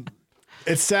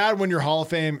 It's sad when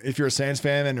if you're a Saints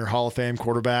fan and your Hall of Fame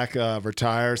quarterback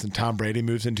retires and Tom Brady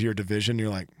moves into your division, you're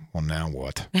like, well, now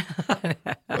what?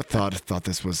 I thought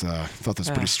this was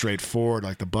pretty straightforward.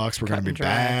 Like the Bucs were going to be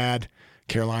bad.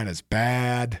 Carolina's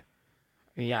bad.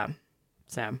 Yeah.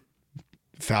 Sam.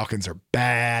 Falcons are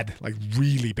bad, like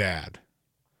really bad.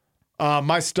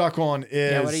 My stuck on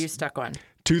is... Yeah, what are you stuck on?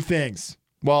 2 things.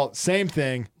 Well, same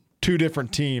thing, 2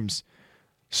 different teams.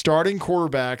 Starting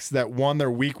quarterbacks that won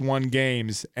their week 1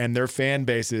 games and their fan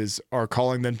bases are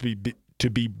calling them to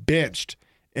be benched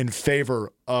in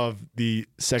favor of the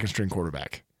second-string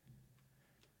quarterback.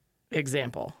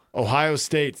 Example. Ohio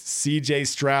State, C.J.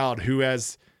 Stroud, who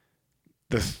has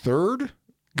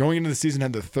going into the season,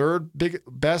 had the 3rd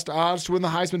best odds to win the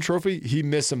Heisman Trophy. He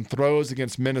missed some throws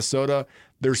against Minnesota.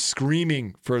 They're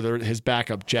screaming for his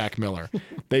backup, Jack Miller.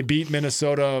 They beat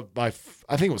Minnesota by,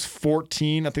 I think it was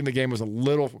 14. I think the game was a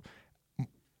little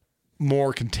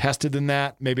more contested than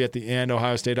that. Maybe at the end,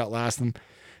 Ohio State outlasted them.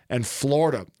 And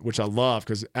Florida, which I love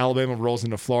because Alabama rolls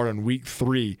into Florida in week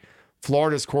 3.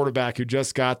 Florida's quarterback, who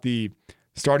just got the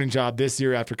starting job this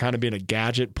year after kind of being a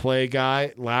gadget play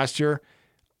guy last year.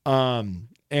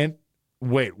 And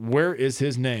wait, where is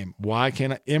his name? Why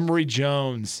can't Emory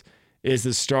Jones is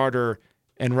the starter,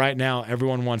 and right now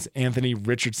everyone wants Anthony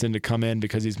Richardson to come in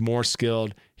because he's more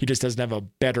skilled. He just doesn't have a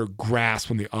better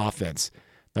grasp on the offense.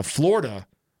 Now, Florida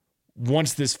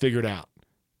wants this figured out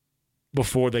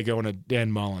before they go into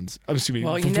Dan Mullins.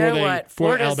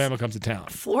 Before Alabama comes to town.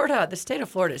 The state of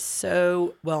Florida is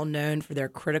so well known for their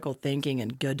critical thinking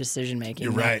and good decision making.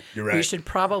 You're right. We should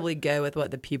probably go with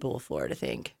what the people of Florida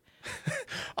think.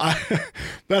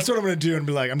 That's what I'm going to do and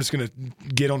be like, I'm just going to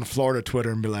get on Florida Twitter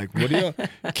and be like, what do you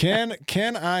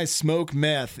can I smoke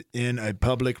meth in a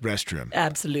public restroom?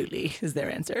 Absolutely is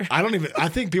their answer. I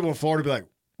think people in Florida be like,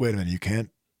 wait a minute, you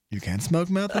can't smoke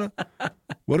meth?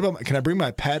 What about can I bring my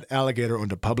pet alligator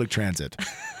onto public transit?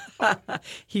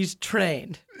 He's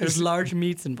trained. There's large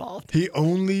meats involved. He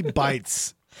only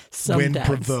bites when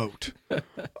provoked.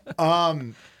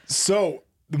 So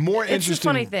the more interesting. It's a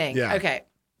funny thing. Yeah. Okay.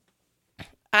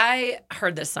 I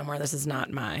heard this somewhere. This is not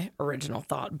my original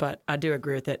thought, but I do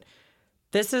agree with it.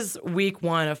 This is week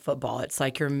 1 of football. It's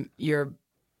like you're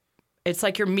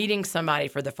meeting somebody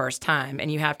for the first time,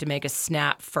 and you have to make a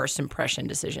snap first impression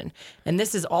decision. And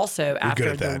this is also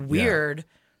after the weird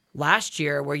last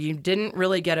year where you didn't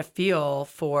really get a feel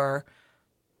for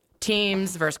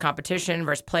teams versus competition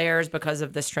versus players because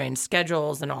of the strange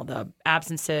schedules and all the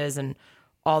absences and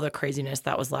all the craziness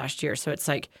that was last year. So it's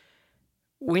like,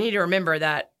 we need to remember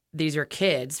that these are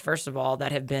kids, first of all,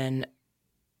 that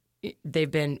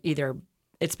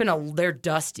they're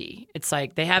dusty. It's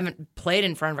like they haven't played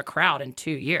in front of a crowd in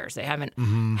 2 years. They haven't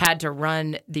had to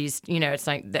run these, it's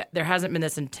like there hasn't been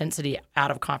this intensity out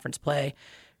of conference play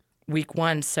week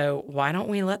 1. So why don't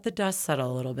we let the dust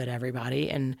settle a little bit, everybody,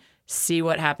 and see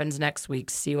what happens next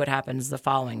week, see what happens the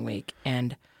following week.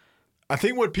 And I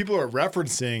think what people are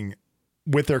referencing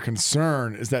with their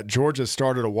concern is that Georgia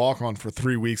started a walk-on for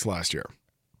 3 weeks last year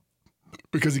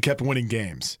because he kept winning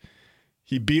games.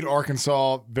 He beat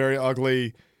Arkansas very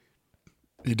ugly.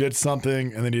 He did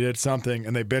something, and then he did something,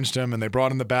 and they benched him, and they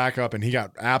brought in the backup, and he got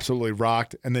absolutely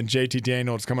rocked. And then JT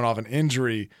Daniels, coming off an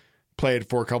injury, played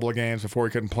for a couple of games before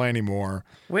he couldn't play anymore.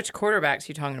 Which quarterbacks are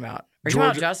you talking about? Are you talking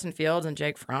about Justin Fields and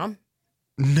Jake Fromm?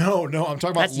 No, I'm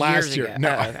talking about last year.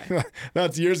 No, okay.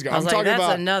 That's years ago. I was like,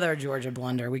 that's another Georgia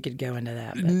blunder. We could go into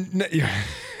that.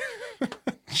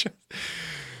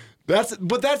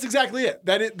 But that's exactly it.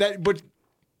 But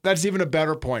that's even a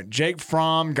better point. Jake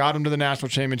Fromm got him to the national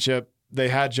championship. They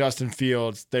had Justin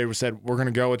Fields. They said, we're going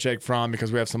to go with Jake Fromm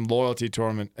because we have some loyalty to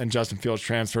him, and Justin Fields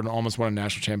transferred and almost won a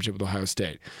national championship with Ohio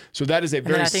State. So that is a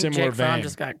very similar Jake Fromm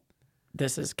just got.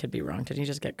 Could be wrong. Did he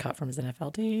just get cut from his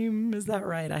NFL team? Is that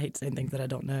right? I hate saying things that I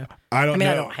don't know. I don't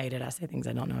don't hate it. I say things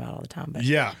I don't know about all the time. But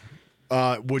yeah.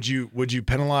 Would you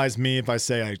penalize me if I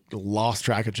say I lost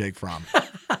track of Jake Fromm?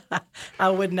 I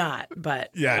would not,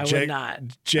 but I would not.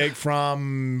 Jake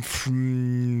Fromm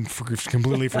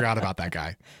completely forgot about that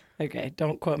guy. Okay,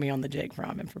 don't quote me on the Jake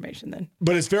Fromm information then.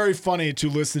 But it's very funny to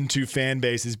listen to fan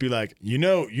bases be like, you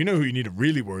know who you need to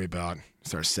really worry about?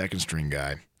 It's our second string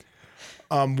guy.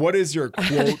 What is your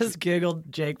quote? I just Googled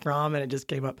Jake Fromm and it just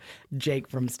came up Jake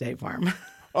from State Farm.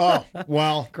 Oh,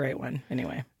 well. Great one.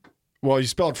 Anyway. Well, you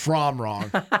spelled from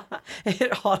wrong.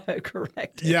 It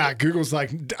auto-corrected. Yeah, Google's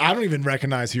like, I don't even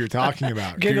recognize who you're talking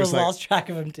about. Google's lost track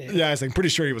of him, too. Yeah, I was like, pretty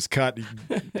sure he was cut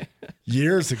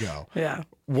years ago. Yeah.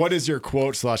 What is your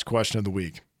quote/question of the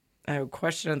week? Oh,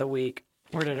 question of the week.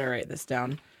 Where did I write this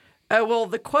down? Oh, well,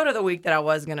 the quote of the week that I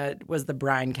was the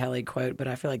Brian Kelly quote, but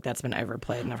I feel like that's been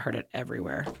overplayed and I've heard it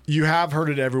everywhere. You have heard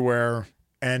it everywhere,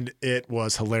 and it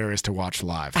was hilarious to watch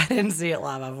live. I didn't see it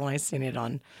live. I've only seen it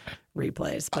on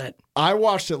replays, but I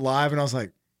watched it live and I was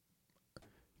like,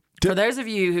 for those of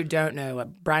you who don't know,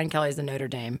 Brian Kelly is a Notre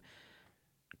Dame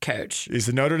coach. He's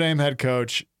the Notre Dame head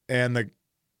coach, and the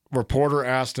reporter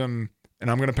asked him,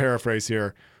 and I'm going to paraphrase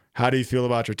here, how do you feel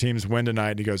about your team's win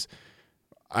tonight? And he goes,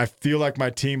 I feel like my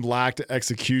team lacked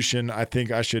execution. I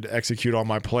think I should execute on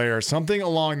my players. Something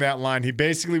along that line. He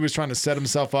basically was trying to set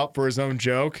himself up for his own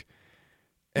joke.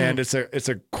 And it's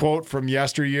a quote from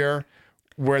yesteryear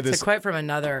where it's a quote from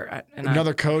another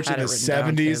coach in the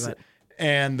 70s. Too,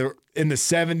 and in the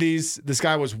 70s, this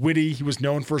guy was witty. He was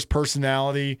known for his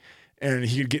personality, and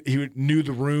he knew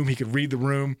the room. He could read the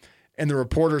room. And the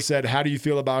reporter said, how do you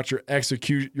feel about your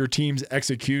team's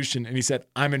execution? And he said,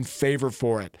 I'm in favor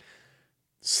for it.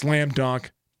 Slam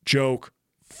dunk, joke,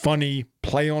 funny,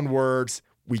 play on words.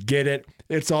 We get it.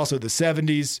 It's also the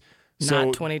 70s.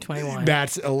 Not 2021.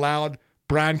 That's allowed.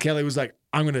 Brian Kelly was like,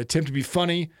 I'm going to attempt to be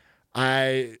funny.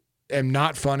 I am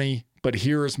not funny, but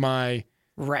here is my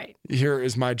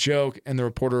joke. And the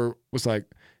reporter was like,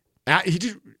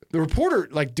 the reporter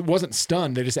wasn't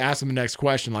stunned. They just asked him the next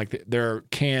question, like their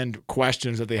canned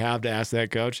questions that they have to ask that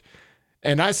coach.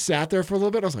 And I sat there for a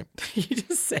little bit. I was like, you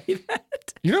just say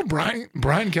that? You know,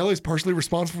 Brian Kelly's partially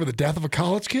responsible for the death of a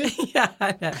college kid? Yeah,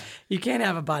 I know. You can't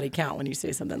have a body count when you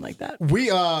say something like that. We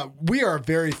are a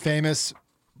very famous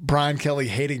Brian Kelly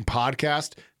hating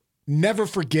podcast. Never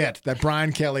forget that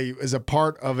Brian Kelly is a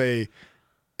part of a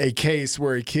case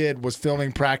where a kid was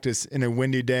filming practice in a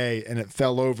windy day and it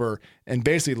fell over and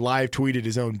basically live tweeted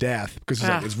his own death because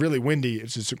it's really windy.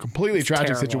 It's just a completely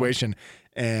tragic situation.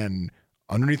 And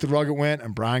underneath the rug it went,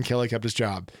 and Brian Kelly kept his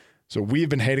job. So we've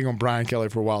been hating on Brian Kelly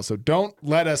for a while. So don't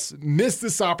let us miss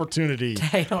this opportunity to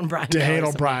hate on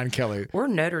Brian Kelly. Or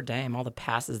Notre Dame, all the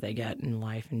passes they get in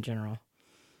life in general.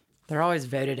 They're always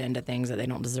voted into things that they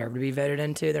don't deserve to be voted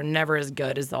into. They're never as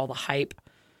good as all the hype.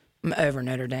 I'm over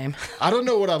Notre Dame. I don't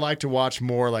know what I'd like to watch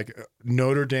more, like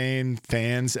Notre Dame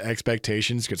fans'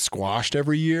 expectations get squashed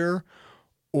every year,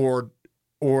 or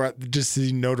just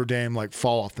see Notre Dame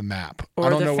fall off the map. Or I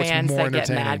don't the know fans what's more that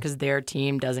entertaining. get mad because their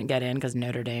team doesn't get in because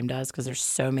Notre Dame does, because there's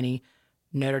so many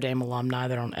Notre Dame alumni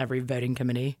that are on every voting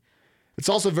committee. It's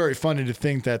also very funny to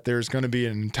think that there's going to be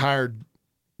an entire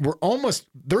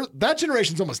that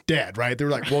generation's almost dead, right? They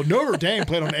were like, well, Notre Dame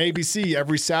played on ABC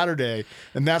every Saturday,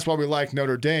 and that's why we like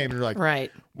Notre Dame. And you're like,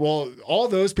 right. Well, all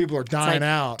those people are dying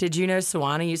out. Did you know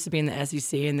Sewanee used to be in the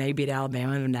SEC and they beat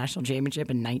Alabama in the national championship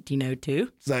in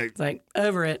 1902? It's like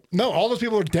over it. No, all those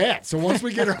people are dead. So once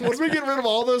we get rid of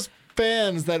all those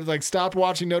fans that stopped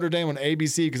watching Notre Dame on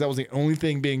ABC because that was the only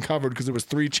thing being covered because there was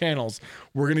 3 channels,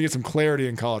 we're going to get some clarity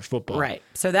in college football. Right.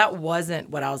 So that wasn't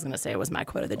what I was going to say. It was my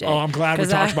quote of the day. Oh, I'm glad we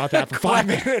talked about that for 5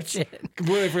 minutes.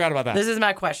 Completely forgot about that. This is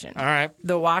my question. All right.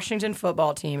 The Washington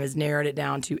football team has narrowed it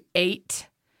down to 8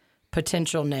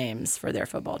 potential names for their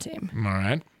football team. All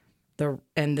right.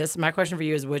 My question for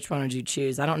you is, which one would you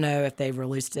choose? I don't know if they've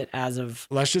released it as of.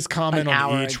 Let's just comment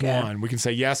on each one. We can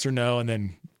say yes or no, and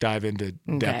then dive into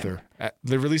depth.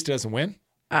 They released it as a win?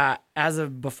 As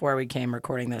of before we came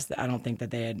recording this, I don't think that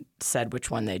they had said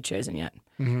which one they'd chosen yet.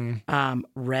 Mm-hmm.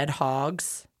 Red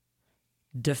Hogs,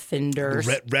 Defenders.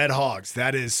 Red Hogs.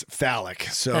 That is phallic.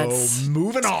 So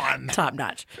moving on. Top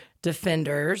notch.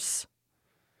 Defenders.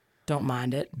 Don't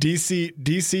mind it.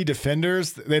 DC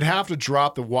Defenders. They'd have to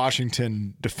drop the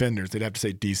Washington Defenders. They'd have to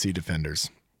say DC Defenders.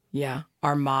 Yeah.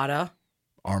 Armada.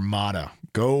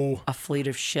 Go. A fleet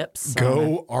of ships.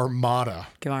 Go Armada.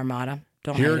 Go Armada.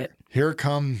 Don't hate it. Here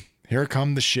come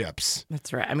the ships.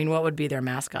 That's right. I mean, what would be their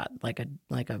mascot? Like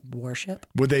a warship?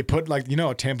 Would they put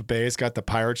Tampa Bay's got the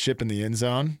pirate ship in the end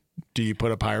zone? Do you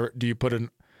put the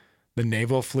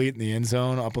naval fleet in the end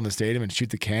zone up on the stadium and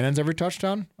shoot the cannons every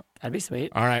touchdown? That'd be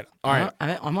sweet. All right.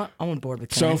 I'm on board with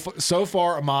that. So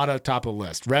far, Armada, top of the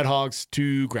list. Red Hogs,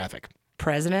 too graphic.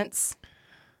 Presidents?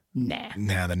 Nah.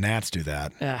 Nah, the Nats do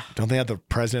that. Ugh. Don't they have the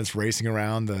presidents racing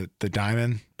around the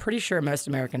diamond? Pretty sure most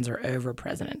Americans are over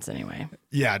presidents anyway.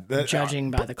 Yeah. Judging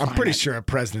by the climate. I'm pretty sure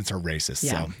presidents are racist.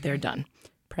 Yeah, so. They're done.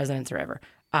 Presidents are over.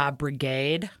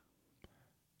 Brigade.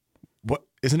 What?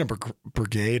 Isn't a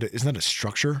brigade, isn't that a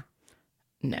structure?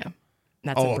 No.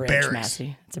 That's a bridge,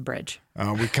 Massey. It's a bridge.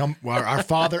 Our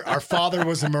father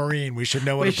was a Marine. We should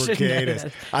know what a brigade is.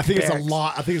 I think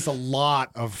barracks. It's a lot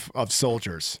of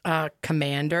soldiers.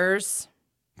 Commanders.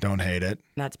 Don't hate it.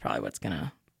 That's probably what's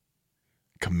gonna.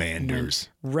 Commanders.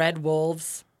 Red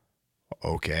Wolves.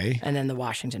 Okay. And then the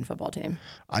Washington football team.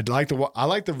 I like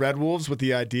the Red Wolves with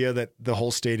the idea that the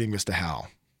whole stadium was to howl.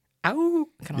 Oh,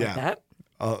 kind of like that.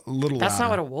 A little. That's louder. not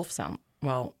what a wolf sound.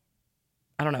 Well.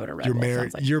 I don't know what a red wolf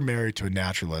sounds like. You're married to a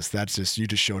naturalist. That's just, you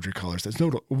just showed your colors.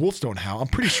 Wolves don't howl. I'm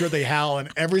pretty sure they howl in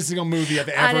every single movie I've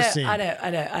ever seen. I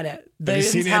know. Have you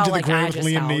seen Into the Ground with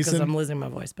Liam Neeson? I'm losing my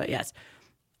voice, but yes.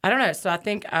 I don't know. So I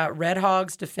think Red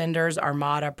Hogs, Defenders,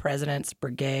 Armada, Presidents,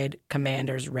 Brigade,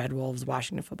 Commanders, Red Wolves,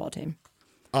 Washington football team.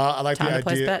 I like Time the to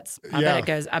idea. Place bets.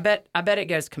 I bet it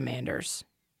goes Commanders.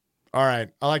 All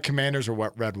right. I like Commanders or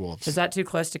what? Red Wolves. Is that too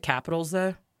close to Capitals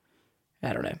though?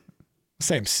 I don't know.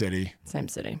 Same city.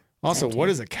 Also, what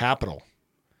is a capital?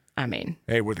 I mean,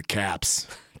 hey, we're the Caps.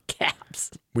 Caps.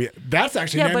 That's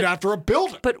actually named after a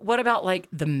building. But what about like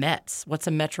the Mets? What's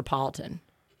a metropolitan?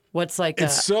 What's like?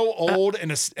 It's so old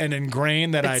and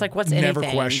ingrained that I never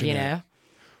question it. You know?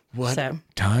 What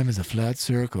time is a flat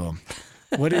circle?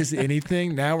 What is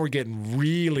anything? Now we're getting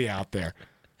really out there.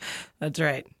 That's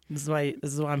right. This is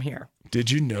why I'm here. Did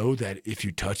you know that if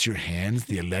you touch your hands,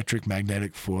 the electric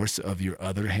magnetic force of your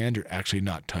other hand, you're actually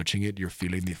not touching it. You're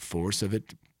feeling the force of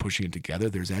it, pushing it together.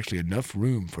 There's actually enough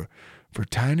room for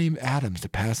tiny atoms to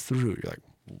pass through. You're like,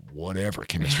 whatever,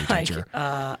 chemistry teacher.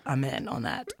 I'm in on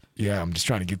that. Yeah, I'm just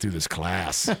trying to get through this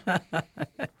class. All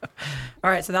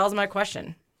right, so that was my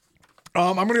question.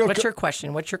 I'm gonna go. What's your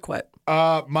question? What's your quote?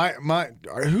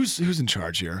 Who's in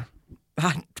charge here?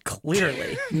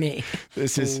 Clearly, me.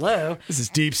 This is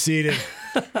deep seated.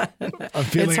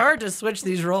 It's hard to switch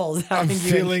these roles. I'm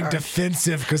feeling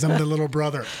defensive because I'm the little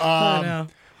brother. I know.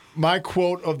 My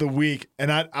quote of the week,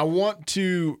 and I want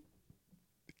to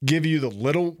give you the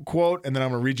little quote, and then I'm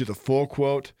going to read you the full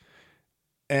quote.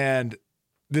 And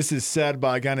this is said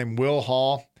by a guy named Will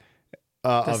Hall.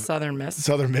 The Southern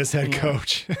Miss head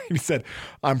coach. He said,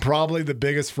 "I'm probably the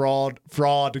biggest fraud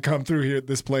to come through here at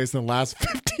this place in the last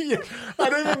 50 years." I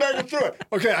didn't even make it through it.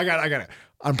 Okay, I got it.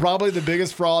 I'm probably the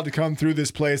biggest fraud to come through this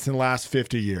place in the last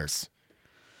 50 years.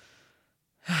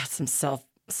 Some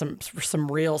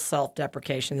real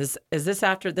self-deprecation. This is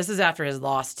after his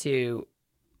loss to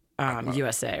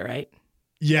USA, right?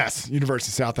 Yes, University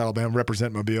of South Alabama,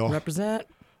 represent Mobile. Represent.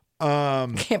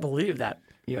 Can't believe that.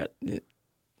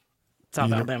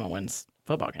 South Alabama wins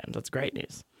football games. That's great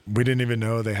news. We didn't even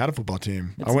know they had a football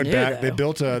team. I went back. Though. They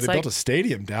built a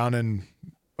stadium down in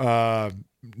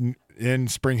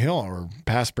Spring Hill or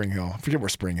past Spring Hill. I forget where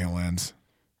Spring Hill ends.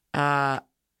 Oh,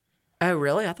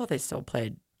 really? I thought they still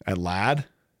played at Ladd.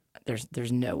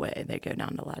 There's no way they go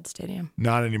down to Ladd Stadium.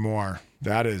 Not anymore.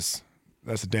 That's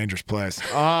a dangerous place.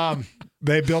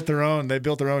 They built their own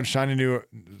shiny new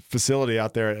facility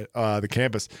out there at the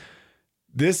campus.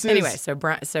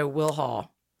 So Will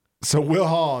Hall.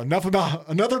 Enough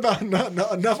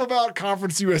about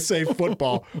Conference USA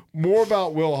football. More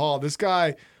about Will Hall. This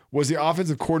guy was the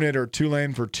offensive coordinator at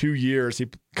Tulane for 2 years. He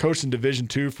coached in Division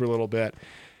II for a little bit.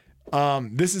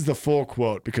 This is the full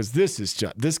quote because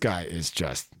this guy is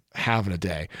just having a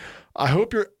day. I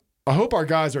hope our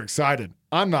guys are excited.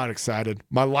 I'm not excited.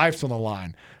 My life's on the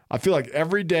line. I feel like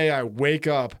every day I wake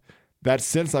up.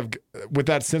 Since I've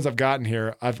gotten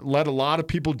here, I've let a lot of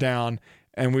people down,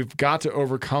 and we've got to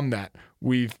overcome that.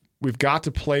 We've got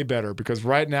to play better because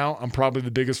right now I'm probably the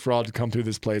biggest fraud to come through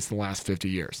this place in the last 50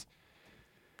 years.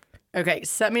 Okay,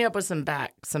 set me up with some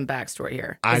backstory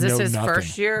here. Is this his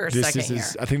first year or second year?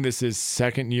 I think this is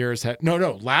second year.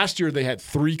 No. Last year they had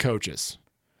 3 coaches.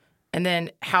 And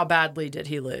then how badly did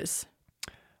he lose?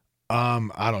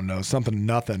 I don't know,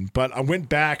 nothing. But I went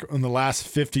back in the last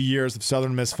 50 years of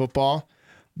Southern Miss football.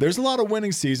 There's a lot of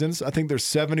winning seasons. I think there's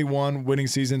 71 winning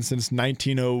seasons since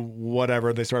 1900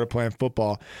 whatever they started playing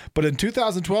football. But in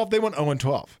 2012 they went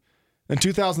 0-12. In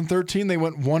 2013 they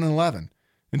went 1-11.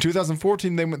 In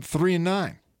 2014 they went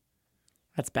 3-9.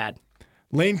 That's bad.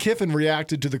 Lane Kiffin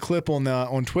reacted to the clip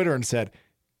on Twitter and said,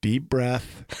 "Deep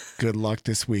breath. Good luck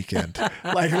this weekend."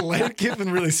 Like Lane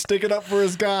Kiffin really sticking up for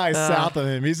his guys south of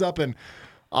him. He's up in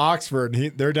Oxford.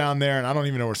 They're down there, and I don't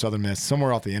even know where Southern Miss.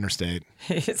 Somewhere off the interstate.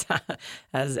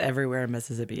 As everywhere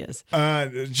Mississippi is.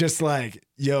 Just like,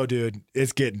 yo, dude,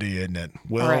 it's getting to you, isn't it?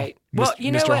 Will, right. Well,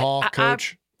 you know Mr. what? Hall,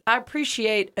 coach. I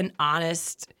appreciate an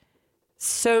honest.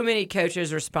 So many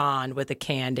coaches respond with a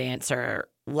canned answer,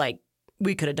 like,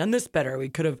 we could have done this better. We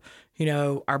could have,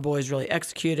 our boys really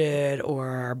executed, or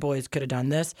our boys could have done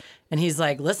this. And he's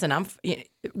like, listen,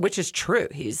 which is true.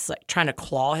 He's like trying to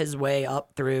claw his way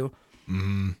up through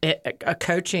a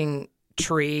coaching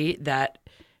tree that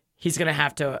he's going to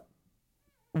have to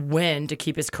win to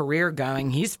keep his career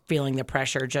going. He's feeling the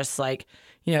pressure, just like,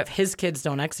 if his kids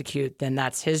don't execute, then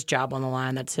that's his job on the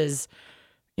line. That's his,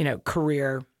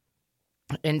 career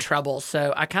in trouble.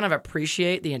 So I kind of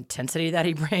appreciate the intensity that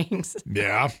he brings.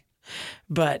 Yeah.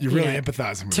 But you're really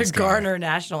empathizing with this guy. To garner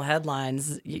national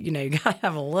headlines, you got to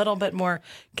have a little bit more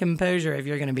composure if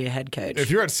you're going to be a head coach. If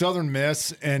you're at Southern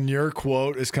Miss and your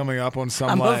quote is coming up on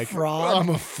some I'm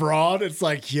a fraud. It's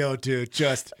like, yo, dude,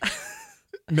 just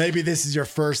maybe this is your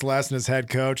first lesson as head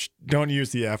coach. Don't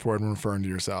use the F word when referring to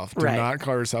yourself. Do not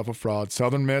call yourself a fraud.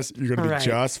 Southern Miss, you're going to be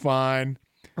just fine.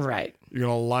 Right. You're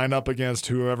going to line up against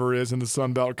whoever is in the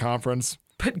Sun Belt Conference.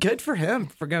 But good for him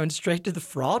for going straight to the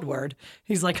fraud word.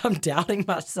 He's like, I'm doubting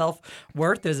my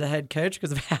self-worth as a head coach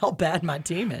because of how bad my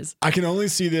team is. I can only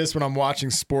see this when I'm watching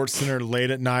SportsCenter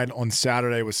late at night on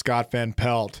Saturday with Scott Van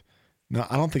Pelt. No,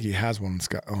 I don't think he has one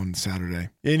on Saturday.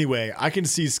 Anyway, I can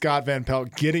see Scott Van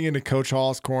Pelt getting into Coach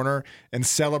Hall's corner and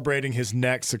celebrating his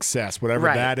next success, whatever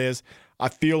that is. I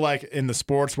feel like in the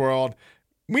sports world,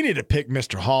 we need to pick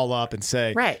Mr. Hall up and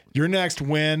say, your next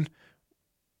win,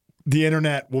 the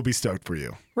internet will be stoked for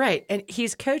you. Right. And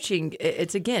he's coaching.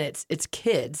 It's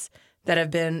kids that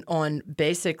have been on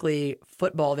basically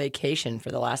football vacation for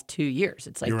the last 2 years.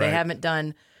 It's like they haven't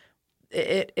done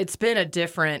it. It's been a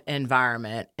different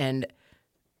environment, and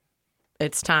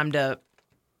it's time to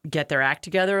get their act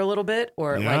together a little bit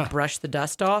or like brush the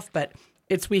dust off. But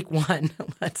it's week 1.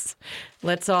 Let's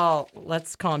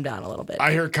calm down a little bit.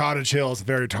 I hear Cottage Hill is a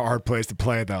very hard place to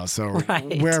play, though. So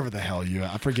wherever the hell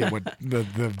I forget what the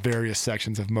various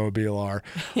sections of Mobile are.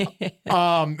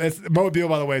 Mobile,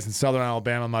 by the way, is in southern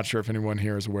Alabama. I'm not sure if anyone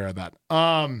here is aware of that.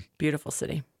 Beautiful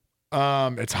city.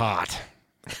 It's hot.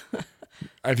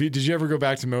 Did you ever go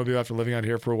back to Mobile after living out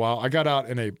here for a while? I got out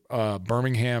in a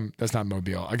Birmingham. That's not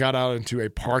Mobile. I got out into a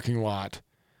parking lot,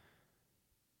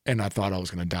 and I thought I was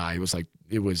going to die.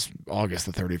 It was August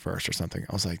the 31st or something.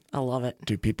 I was like, I love it.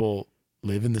 Do people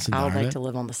live in this environment? I would like to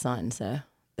live on the sun, so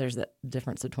there's that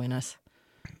difference between us.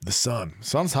 The sun.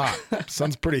 Sun's hot.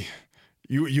 Sun's pretty.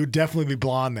 You'd definitely be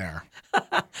blonde there.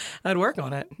 I'd work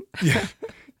on it. Yeah.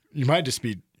 You might just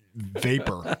be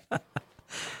vapor.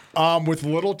 With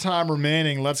little time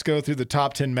remaining, let's go through the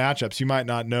top 10 matchups. You might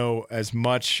not know as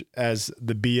much as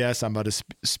the BS I'm about to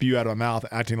spew out of my mouth,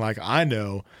 acting like I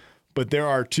know, but there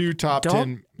are 2 top 10.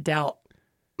 Don't doubt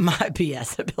my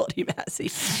BS ability, Massey.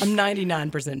 I'm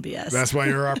 99% BS. That's why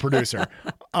you're our producer.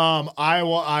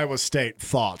 Iowa State,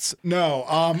 thoughts? No.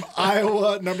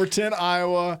 Iowa, number 10,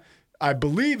 Iowa, I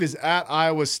believe is at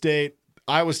Iowa State.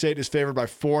 Iowa State is favored by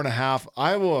 4.5.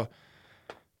 Iowa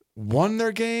won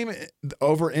their game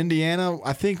over Indiana.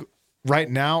 I think right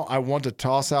now I want to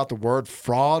toss out the word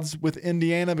frauds with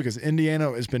Indiana because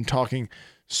Indiana has been talking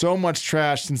so much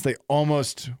trash since they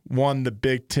almost won the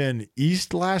Big Ten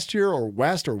East last year or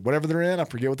West or whatever they're in. I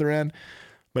forget what they're in.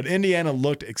 But Indiana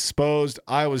looked exposed.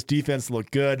 Iowa's defense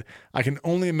looked good. I can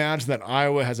only imagine that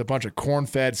Iowa has a bunch of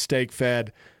corn-fed,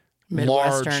 steak-fed,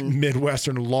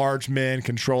 Midwestern large men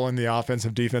controlling the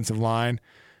offensive defensive line.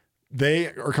 They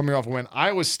are coming off a win.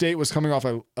 Iowa State was coming off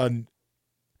an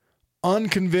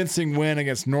unconvincing win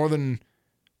against Northern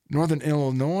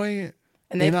Illinois.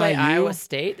 And they play Iowa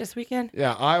State this weekend?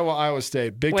 Yeah, Iowa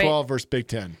State. Big 12 versus Big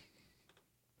 10.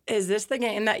 Is this the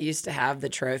game that used to have the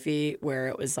trophy where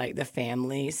it was like the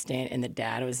family stand and the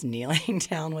dad was kneeling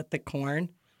down with the corn?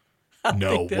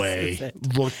 No way.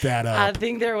 Look that up. I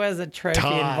think there was a trophy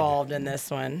involved in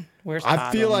this one.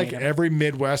 I feel like every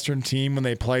Midwestern team, when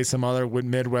they play some other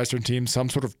Midwestern team, some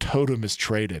sort of totem is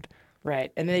traded.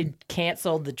 Right. And they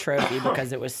canceled the trophy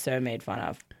because it was so made fun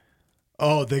of.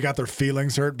 Oh, they got their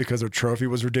feelings hurt because their trophy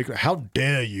was ridiculous. How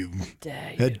dare you?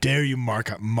 How dare you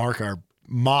mock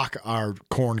our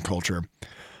corn culture?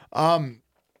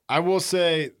 I will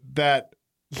say that.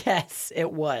 Yes,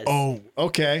 it was. Oh,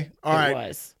 okay. All right. It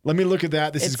was. Let me look at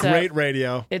that. This is great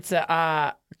radio. It's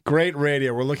a great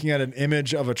radio. We're looking at an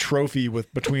image of a trophy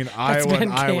between Iowa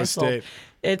and Iowa State.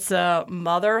 It's a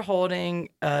mother holding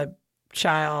a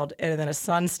child and then a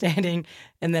son standing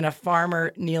and then a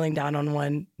farmer kneeling down on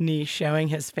one knee showing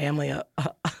his family a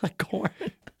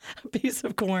piece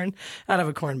of corn out of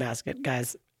a corn basket.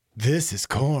 Guys, this is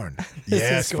corn.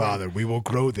 Yes, Father, we will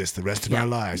grow this the rest of our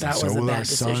lives, and so will our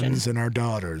sons and our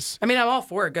daughters. I mean, I'm all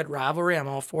for a good rivalry. I'm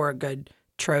all for a good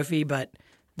trophy, but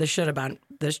this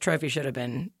trophy should have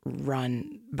been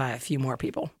run by a few more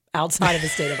people outside of the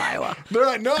state of Iowa. They're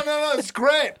like, no, it's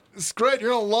great. It's great. You're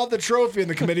going to love the trophy. And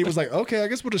the committee was like, okay, I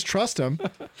guess we'll just trust him.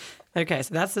 Okay,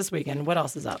 so that's this weekend. What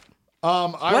else is up?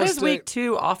 What is week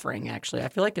 2 offering? Actually, I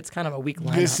feel like it's kind of a weak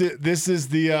lineup. This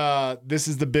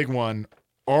is the big one.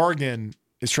 Oregon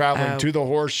is traveling to the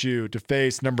Horseshoe to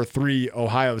face number 3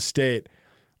 Ohio State.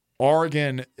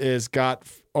 Ohio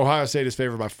State is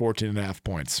favored by 14.5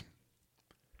 points.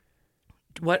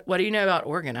 What do you know about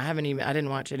Oregon? I didn't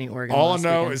watch any Oregon. All I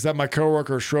know is that my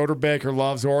coworker Schroeder Baker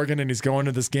loves Oregon, and he's going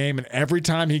to this game, and every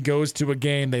time he goes to a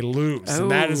game, they lose. And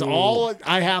that is all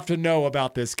I have to know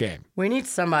about this game. We need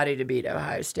somebody to beat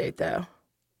Ohio State, though.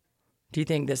 Do you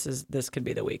think this could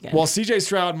be the weekend? Well, C.J.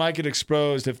 Stroud might get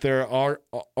exposed if they're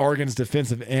Oregon's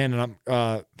defensive end, and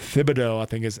Thibodeau, I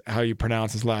think is how you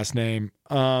pronounce his last name.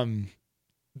 The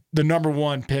number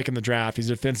 1 pick in the draft. He's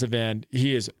a defensive end.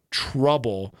 He is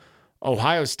trouble.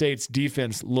 Ohio State's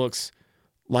defense looks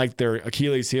like their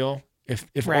Achilles heel.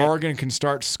 If Oregon can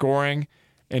start scoring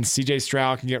and C.J.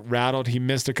 Stroud can get rattled, he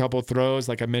missed a couple of throws,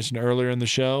 like I mentioned earlier in the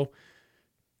show.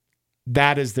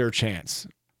 That is their chance.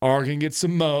 Oregon gets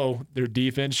some mo. Their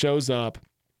defense shows up.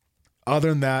 Other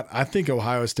than that, I think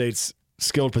Ohio State's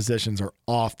skilled positions are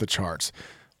off the charts.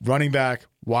 Running back,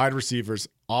 wide receivers,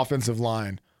 offensive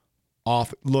line,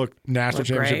 national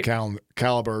championship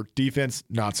caliber. Defense,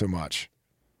 not so much.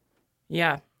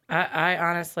 Yeah, I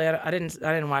honestly I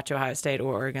didn't watch Ohio State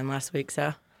or Oregon last week,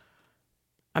 so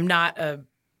I'm not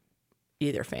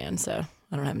either fan. So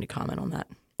I don't have any comment on that.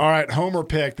 All right, homer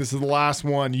pick. This is the last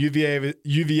one.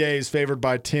 UVA is favored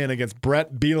by 10 against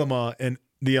Brett Bielema and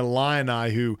the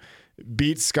Illini, who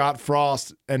beat Scott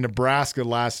Frost and Nebraska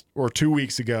 2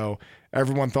 weeks ago.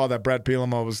 Everyone thought that Brett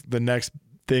Bielema was the next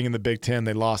thing in the Big Ten.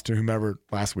 They lost to whomever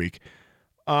last week.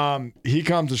 He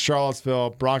comes to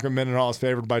Charlottesville. Bronco Mendenhall is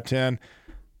favored by 10.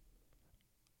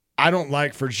 I don't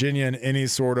like Virginia in any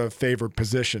sort of favored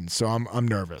position, so I'm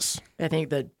nervous. I think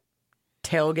the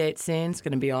tailgate scene is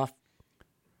going to be off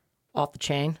the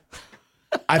chain.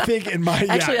 I think in my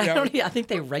I think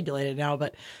they regulate it now,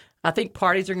 but I think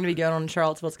parties are going to be going on in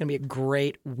Charlottesville. It's going to be a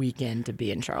great weekend to be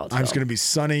in Charlottesville. It's going to be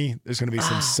sunny. There's going to be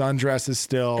some sundresses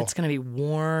still. It's going to be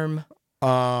warm,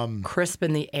 crisp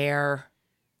in the air.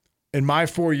 In my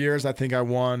 4 years, I think I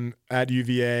won at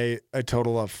UVA a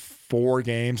total of 4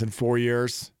 games in 4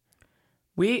 years.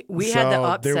 We had the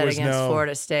upset against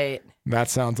Florida State. That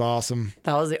sounds awesome.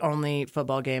 That was the only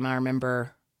football game I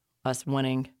remember us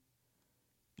winning.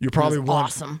 You probably won.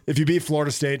 Awesome. If you beat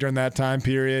Florida State during that time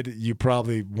period, you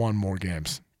probably won more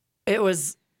games. It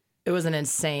was an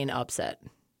insane upset.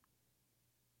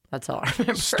 That's all I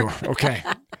remember. Okay.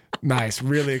 Nice.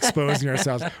 Really exposing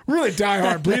ourselves. Really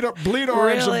diehard. Bleed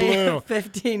orange and blue.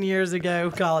 15 years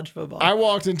ago, college football. I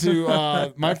walked into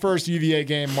my first UVA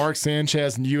game. Mark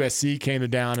Sanchez and USC came to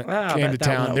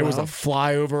town. There was a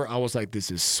flyover. I was like,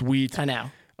 this is sweet. I know.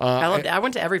 I loved it. I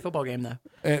went to every football game, though.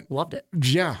 Loved it.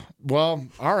 Yeah. Well,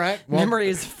 all right. Well,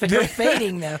 memories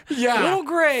fading, though. Yeah. A little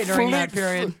gray during that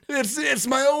period. It's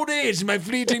my old age, my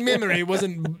fleeting memory. It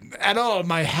wasn't at all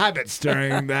my habits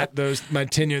during my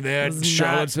tenure there at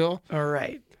Charlottesville. All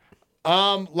right.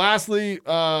 Lastly,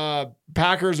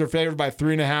 Packers are favored by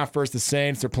 3.5 versus the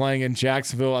Saints. They're playing in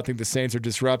Jacksonville. I think the Saints are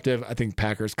disruptive. I think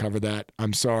Packers cover that.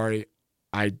 I'm sorry.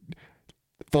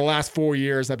 For the last 4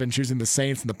 years, I've been choosing the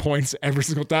Saints and the points every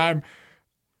single time.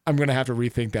 I'm going to have to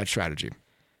rethink that strategy.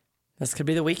 This could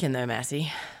be the weekend, though,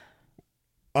 Massey.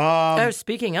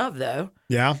 Speaking of, though.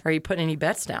 Yeah? Are you putting any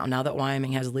bets down now that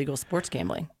Wyoming has legal sports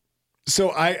gambling? So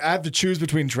I have to choose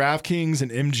between DraftKings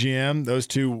and MGM, those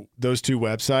two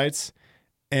websites.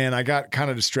 And I got kind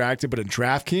of distracted. But in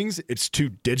DraftKings, it's too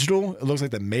digital. It looks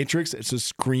like the Matrix. It's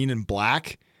just green and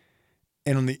black.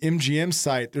 And on the MGM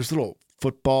site, there's little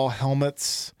football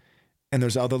helmets, and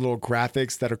there's other little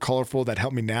graphics that are colorful that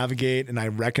help me navigate, and I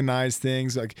recognize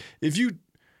things. Like if you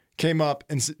came up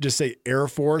and just say Air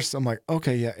Force, I'm like,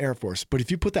 okay, yeah, Air Force. But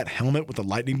if you put that helmet with the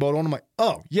lightning bolt on, I'm like,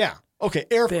 oh, yeah, okay,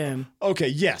 Air Force. Okay,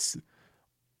 yes,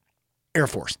 Air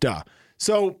Force, duh.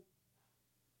 So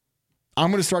I'm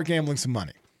going to start gambling some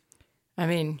money. I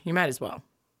mean, you might as well.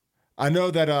 I know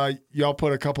that y'all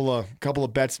put a couple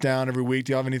of bets down every week.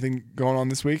 Do you have anything going on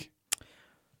this week?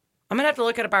 I'm going to have to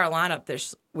look up our lineup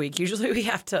this week. Usually we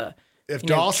have to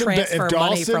transfer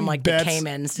money from like the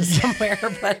Caymans to somewhere,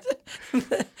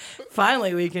 but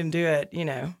finally we can do it,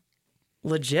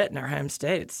 legit in our home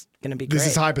state. It's going to be great. This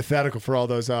is hypothetical for all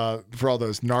those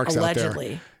narcs Allegedly.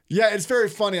 out there. Yeah, it's very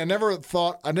funny. I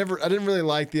didn't really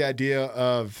like the idea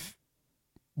of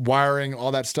wiring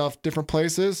all that stuff different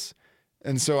places.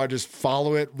 And so I just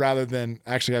follow it rather than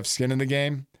actually have skin in the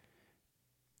game.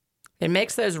 It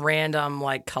makes those random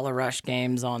like Color Rush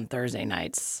games on Thursday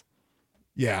nights.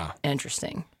 Yeah.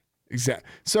 Interesting. Exactly.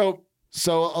 So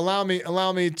So allow me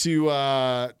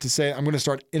to say I'm going to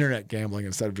start internet gambling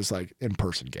instead of just like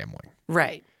in-person gambling.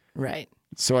 Right.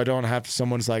 So I don't have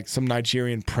some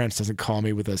Nigerian prince doesn't call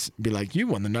me with us and be like, you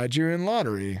won the Nigerian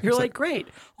lottery. You're like, great.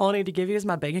 All I need to give you is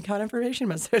my bank account information,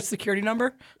 my social security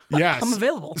number. Yes. I'm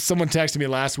available. Someone texted me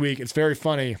last week. It's very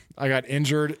funny. I got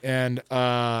injured and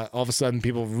all of a sudden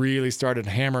people really started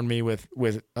hammering me with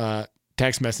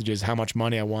text messages how much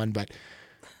money I won. But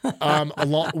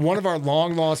one of our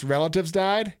long lost relatives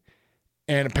died.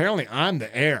 And apparently I'm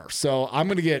the heir. So I'm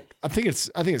going to get, I think it's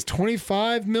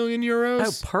 25 million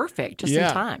euros. Oh, perfect. Just in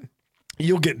time.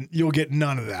 You'll get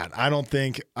none of that. I don't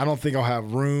think I'll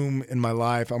have room in my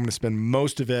life. I'm going to spend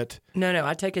most of it. No,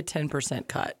 I take a 10%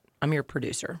 cut. I'm your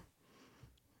producer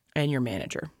and your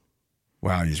manager.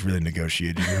 Wow, he's really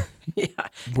negotiated you. Yeah.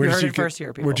 You heard it first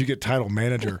here, people. Where'd you get title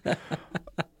manager?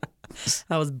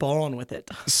 I was born with it.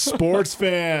 Sports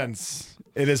fans.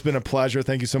 It has been a pleasure.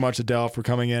 Thank you so much, Adele, for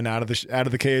coming in out of the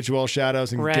KHOL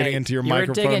shadows and getting into your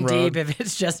microphone digging road. deep if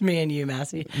it's just me and you,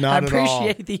 Massey. Not I at all.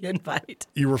 appreciate the invite.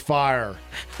 You were fire.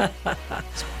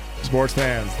 Sports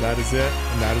fans, that is it,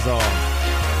 and that is all.